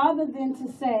does, other than to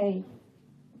say,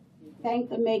 thank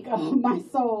the maker of my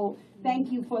soul,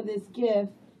 thank you for this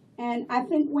gift. And I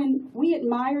think when we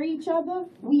admire each other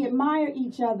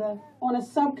on a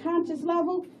subconscious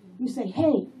level. You say,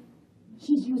 hey,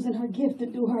 she's using her gift to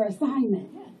do her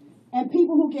assignment. And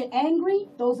people who get angry,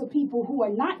 those are people who are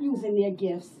not using their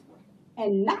gifts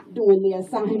and not doing their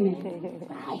assignment.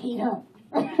 I hate her.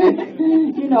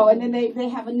 You know, and then they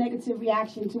have a negative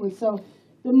reaction to it. So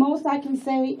the most I can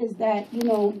say is that, you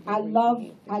know, I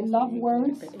love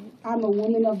words. I'm a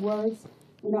woman of words.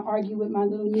 When I argue with my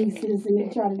little nieces and they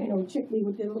try to, you know, trick me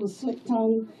with their little slick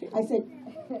tongue, I said,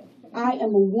 I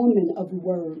am a woman of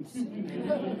words.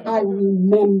 I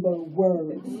remember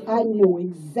words. I know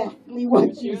exactly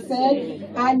what you said.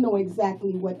 I know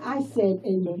exactly what I said,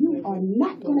 and you are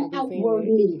not going to outword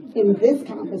me in this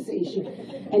conversation.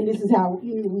 And this is how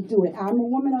we do it. I'm a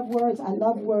woman of words. I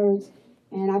love words.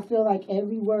 And I feel like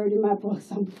every word in my books,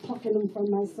 I'm plucking them from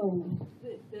my soul.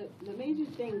 The major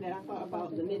thing that I thought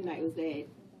about the Midnight was that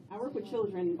I work with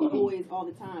children, boys, all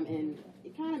the time, and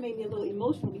it kind of made me a little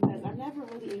emotional because I never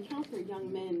really encountered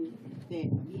young men that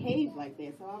behaved like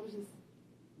that. So I was just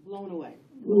blown away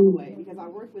because I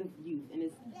work with youth, and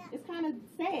it's kind of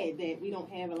sad that we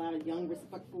don't have a lot of young,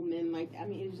 respectful men like that. I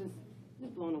mean, it's just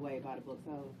blown away by the book.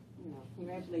 So, you know,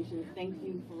 congratulations. Thank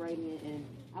you for writing it, and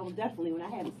I will definitely, when I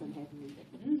have a son, have him read it.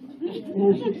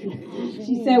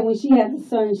 She said when she has a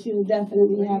son, she will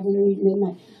definitely have him read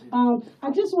Midnight. I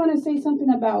just want to say something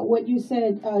about what you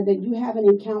said, that you haven't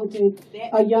encountered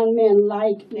a young man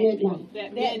like Midnight.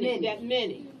 That's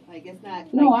many. Like, it's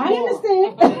not. No, like I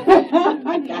understand.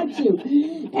 I got you.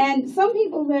 And some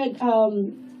people read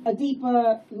A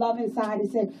Deeper Love Inside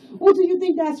and said, well, do you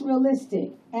think that's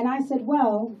realistic? And I said,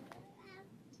 well,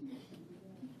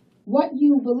 what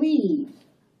you believe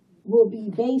will be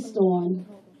based on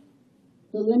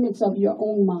the limits of your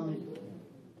own mind.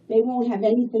 They won't have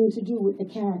anything to do with the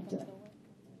character.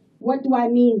 What do I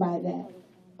mean by that?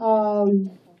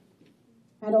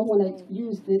 I don't want to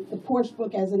use the Porsche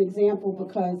book as an example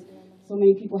because so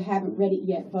many people haven't read it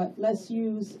yet, but let's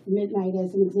use Midnight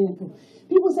as an example.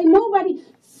 People say nobody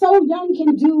so young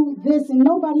can do this and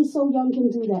nobody so young can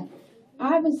do that.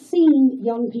 I've seen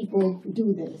young people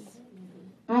do this.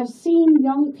 I've seen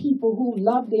young people who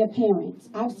love their parents.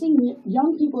 I've seen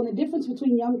young people, and the difference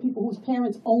between young people whose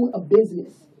parents own a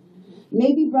business.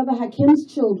 Maybe Brother Hakim's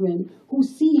children who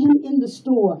see him in the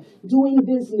store, doing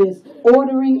business,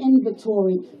 ordering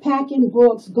inventory, packing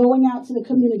books, going out to the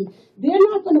community. They're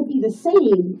not going to be the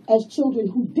same as children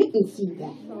who didn't see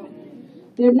that.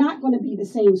 They're not going to be the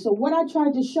same. So what I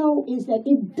tried to show is that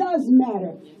it does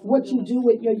matter what you do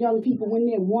with your young people when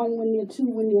they're 1, when they're 2,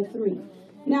 when they're 3.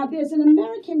 Now, there's an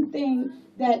American thing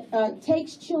that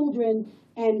takes children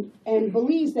and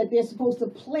believes that they're supposed to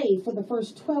play for the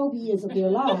first 12 years of their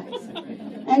lives.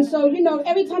 And so,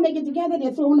 every time they get together,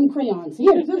 they're throwing them crayons.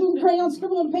 Here, this little crayon,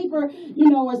 scribble on paper,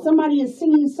 or somebody is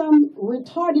singing some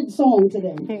retarded song to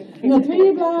them.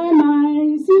 3 blind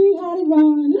mice, see how they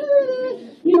run,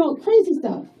 crazy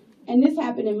stuff. And this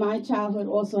happened in my childhood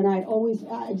also, and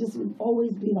I just would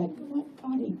always be like, what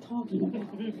are they talking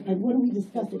about? Like, what are we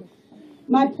discussing?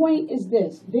 My point is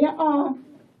this. There are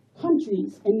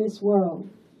countries in this world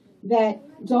that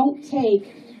don't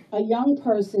take a young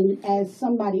person as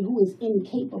somebody who is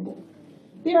incapable.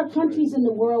 There are countries in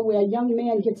the world where a young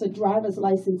man gets a driver's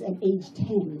license at age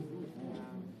 10.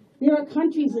 There are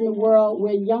countries in the world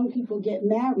where young people get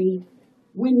married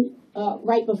when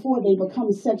right before they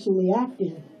become sexually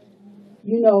active.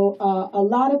 A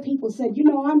lot of people said,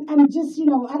 I'm just,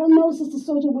 I don't know, Sister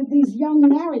SOULJAH, with these young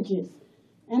marriages.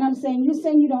 And I'm saying, you're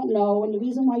saying you don't know, and the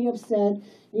reason why you're upset,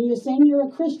 and you're saying you're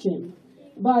a Christian.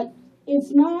 But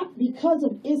it's not because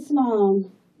of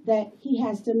Islam that he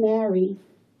has to marry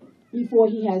before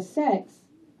he has sex,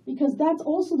 because that's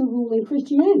also the rule in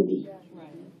Christianity.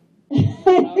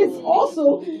 It's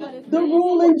also the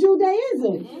rule in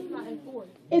Judaism.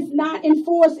 It's not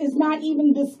enforced, it's not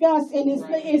even discussed, and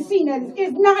it's seen as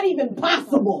it's not even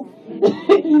possible.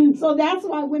 So that's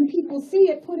why when people see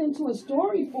it put into a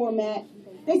story format,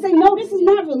 they say, no, this is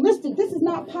not realistic. This is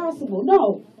not possible.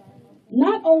 No,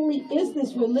 not only is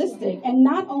this realistic and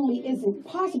not only is it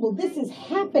possible, this is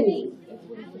happening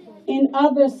in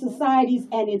other societies,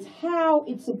 and it's how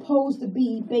it's supposed to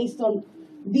be based on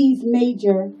these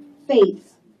major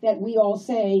faiths that we all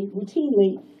say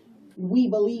routinely we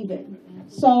believe in.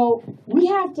 So we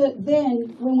have to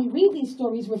then, when we read these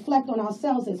stories, reflect on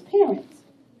ourselves as parents.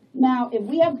 Now, if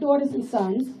we have daughters and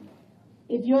sons,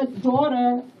 if your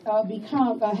daughter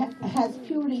has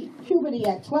puberty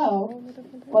at 12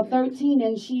 or 13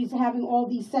 and she's having all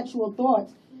these sexual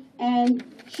thoughts and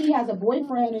she has a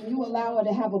boyfriend and you allow her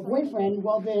to have a boyfriend,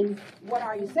 well then what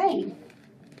are you saying?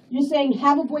 You're saying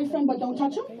have a boyfriend but don't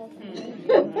touch him?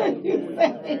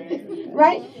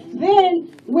 Right?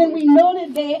 Then when we know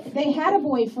that they had a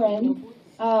boyfriend,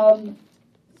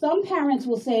 some parents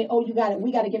will say, oh,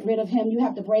 we got to get rid of him. You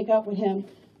have to break up with him.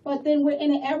 But then we're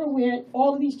in an era where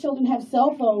all of these children have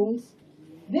cell phones.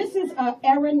 This is an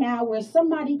era now where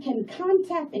somebody can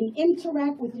contact and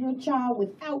interact with your child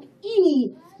without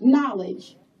any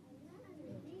knowledge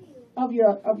of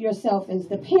yourself as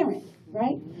the parent,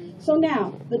 right? So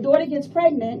now, the daughter gets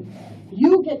pregnant,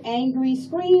 you get angry,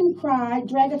 scream, cry,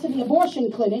 drag her to the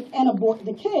abortion clinic, and abort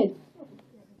the kid,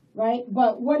 right?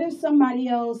 But what if somebody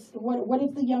else, what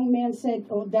if the young man said,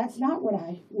 oh, that's not what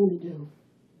I want to do?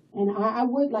 And I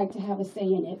would like to have a say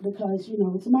in it because,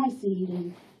 it's my seed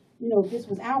and, this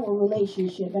was our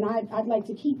relationship and I'd like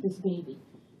to keep this baby.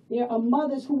 There are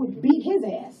mothers who would beat his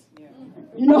ass,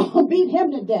 beat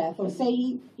him to death or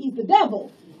say he's the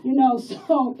devil,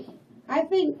 So I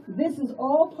think this is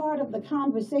all part of the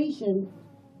conversation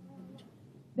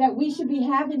that we should be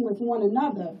having with one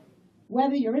another,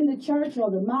 whether you're in the church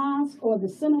or the mosque or the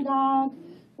synagogue,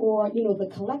 or,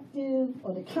 the collective,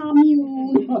 or the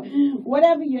commune, or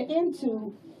whatever you're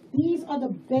into. These are the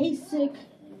basic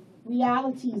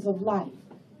realities of life.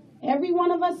 Every one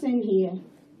of us in here,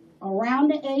 around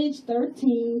the age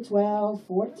 13, 12,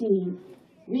 14,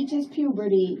 reaches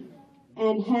puberty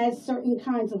and has certain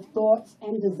kinds of thoughts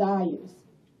and desires.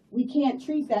 We can't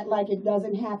treat that like it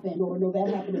doesn't happen, or no,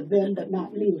 that happened to them, but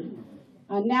not me.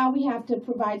 Now we have to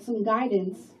provide some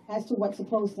guidance as to what's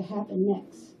supposed to happen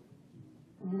next.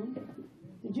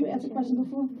 Did you answer the question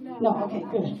before? No, okay,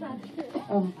 good.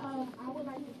 I would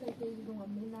like to say things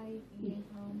on midnight and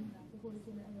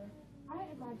I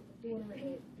had my daughter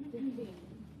at 16.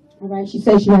 All right, she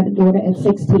said she had a daughter at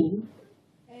 16.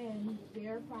 And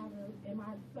their father, and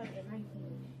my son at 19,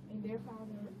 and their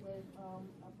father was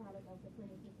a product of the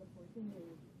prison system for 10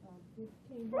 years. Just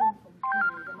came home from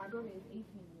school, and my daughter is 18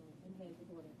 and has a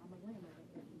daughter.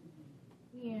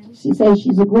 And She says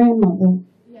she's a grandmother.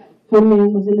 yes. Her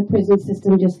man was in the prison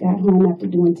system, just got home after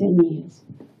doing 10 years.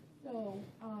 So,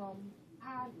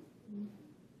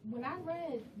 when I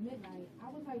read Midnight, I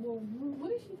was like, well,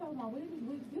 what is she talking about?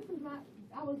 This is not,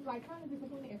 I was like kind of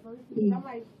disappointed at first because I'm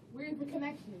like, where's the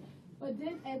connection? But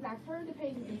then as I turned the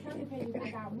pages,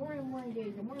 I got more and more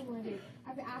engaged and more and more engaged.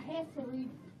 I said, I have to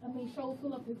show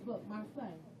Philip this book, my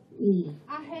son.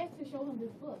 I had to show him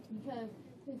this book because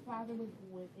his father was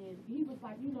good and he was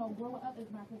like, growing up as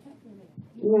my protector man.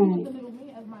 He was the little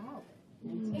man of my house.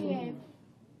 And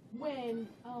when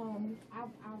I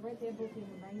read that book in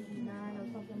 '99 or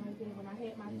something like that, when I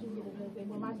had my 2 little girls, and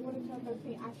when my daughter turned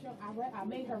 13, I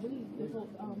made her read the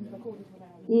Coldest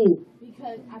Without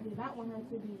because I did not want her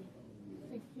to be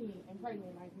 16 and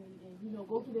pregnant like me, and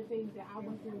go through the things that I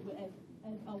went through as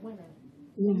a winner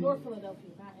in North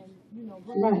Philadelphia, not in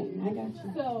Right, I got you.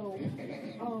 So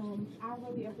I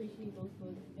really appreciate those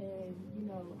books, and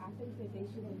I think that they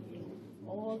should be in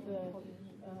all the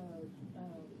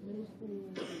middle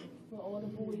schools for all the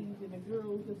boys and the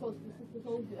girls. The Coldest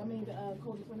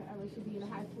Winter Ever should be in the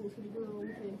high schools for the girls,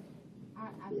 and I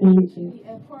think it should be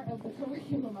a part of the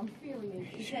curriculum. I'm serious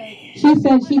because she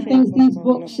said she thinks these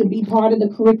books should be part of the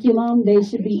curriculum. They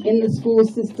should be in the school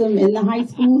system, in the high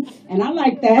school, and I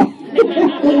like that.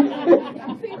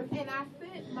 I'm serious, and I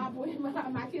sent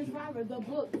my kid's father the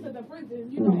book to the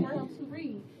prison, for him to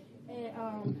read, and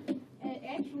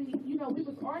actually, we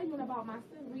was arguing about my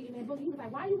son reading that book. He was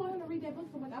like, why you want him to read that book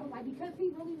so much? I was like, because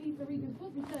he really needs to read this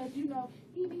book because, he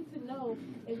needs to know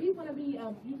if he's going to be,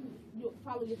 you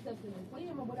follow your steps in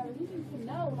Islam or whatever, he needs to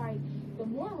know, like, the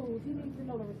morals. He needs to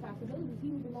know the responsibilities. He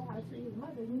needs to know how to treat his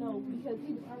mother, because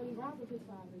he was already robbed with his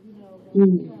father, all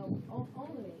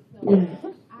of that. So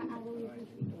I really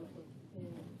appreciate those books.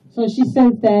 So she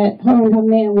says that her and her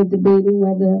man were debating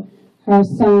whether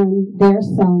their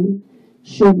son,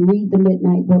 should read the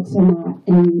Midnight books or not,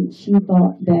 and she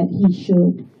thought that he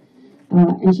should.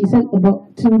 And she sent the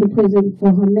book to the prison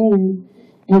for her man,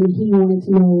 and he wanted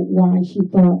to know why she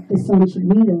thought the son should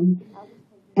read them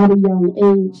at a young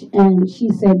age. And she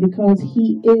said because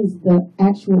he is the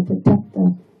actual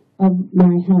protector of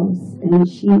my house, and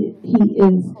he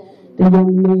is the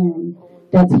young man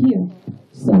that's here.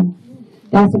 So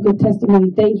that's a good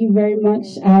testimony. Thank you very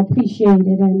much. I appreciate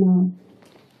it, and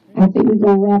I think we're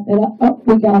going to wrap it up. Oh,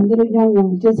 we got a little young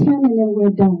one. Just him, and then we're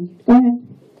done. Go ahead.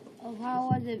 Oh, how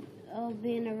was it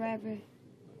being a rapper?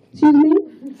 Excuse me?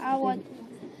 How was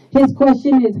His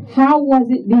question is, how was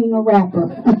it being a rapper?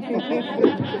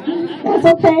 That's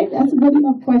okay. That's a good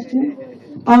enough question.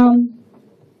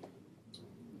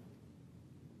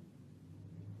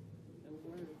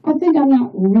 I think I'm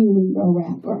not really a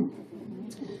rapper.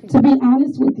 To be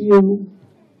honest with you,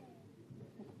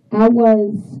 I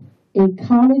was a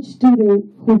college student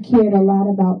who cared a lot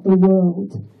about the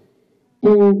world.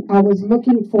 And I was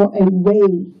looking for a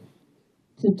way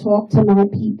to talk to my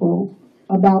people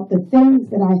about the things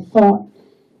that I thought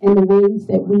and the ways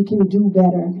that we can do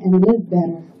better and live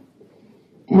better.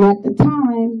 And at the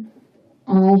time,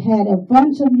 I had a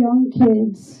bunch of young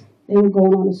kids. They were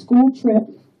going on a school trip.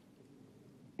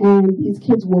 And these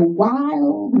kids were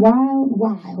wild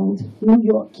New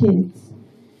York kids.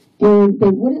 And they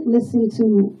wouldn't listen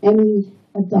to any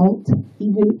adult,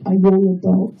 even a young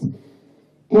adult.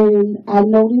 And I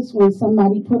noticed when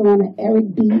somebody put on an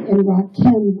Eric B. and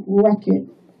Rakim record,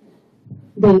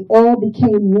 they all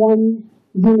became one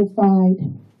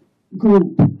unified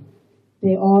group.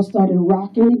 They all started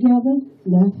rocking together,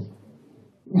 left,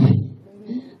 right,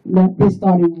 left. They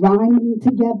started rhyming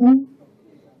together.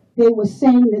 They were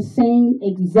saying the same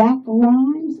exact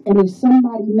rhymes, and if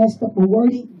somebody messed up a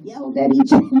word, they yelled at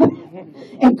each other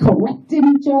and corrected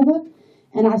each other.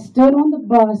 And I stood on the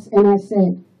bus and I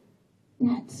said,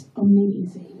 that's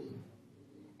amazing.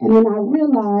 And then I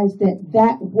realized that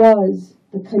that was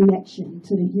the connection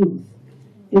to the youth.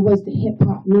 It was the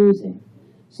hip-hop music.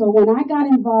 So when I got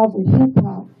involved with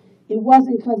hip-hop, it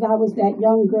wasn't because I was that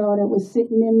young girl that was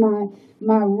sitting in my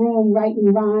room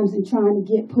writing rhymes and trying to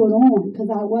get put on, because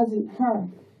I wasn't her.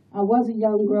 I was a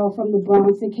young girl from the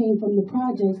Bronx that came from the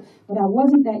projects, but I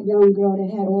wasn't that young girl that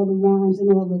had all the rhymes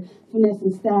and all the finesse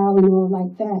and style and all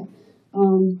like that.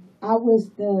 I was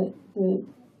the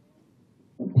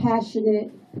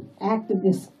passionate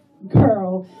activist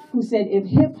girl who said, if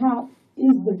hip-hop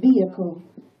is the vehicle,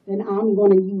 then I'm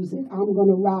going to use it. I'm going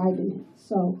to ride in it.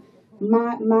 So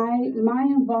my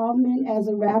involvement as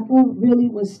a rapper really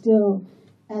was still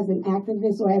as an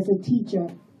activist or as a teacher,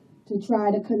 to try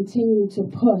to continue to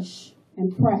push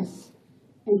and press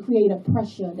and create a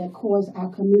pressure that caused our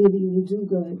community to do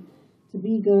good, to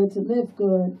be good, to live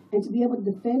good, and to be able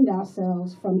to defend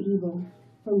ourselves from evil.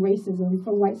 from racism,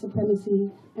 from white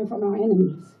supremacy, and from our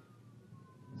enemies.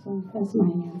 So that's my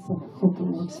answer. Hope it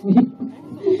works for you.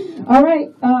 All right.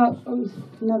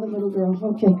 Another little girl.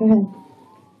 Okay, go ahead.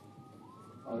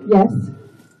 Yes.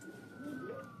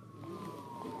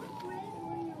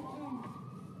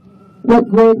 What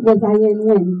grade was I in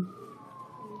when?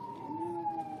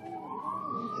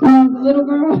 When I was a little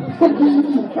girl.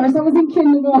 First I was in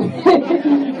kindergarten.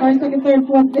 First, second, third,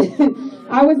 fourth, fifth.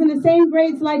 I was in the same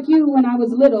grades like you when I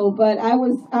was little, but I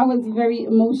was a very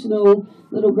emotional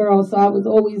little girl, so I was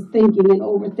always thinking and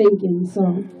overthinking.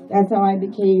 So that's how I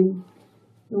became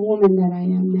the woman that I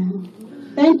am now.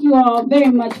 Thank you all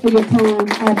very much for your time.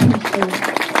 I appreciate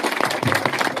it.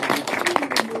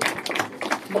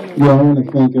 Yeah, I want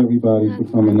to thank everybody for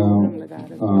coming out.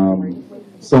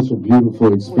 Such a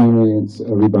beautiful experience,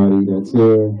 everybody that's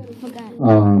here.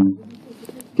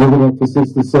 Give it up for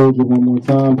Sister Soulja one more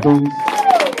time, please.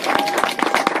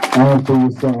 And for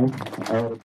yourself.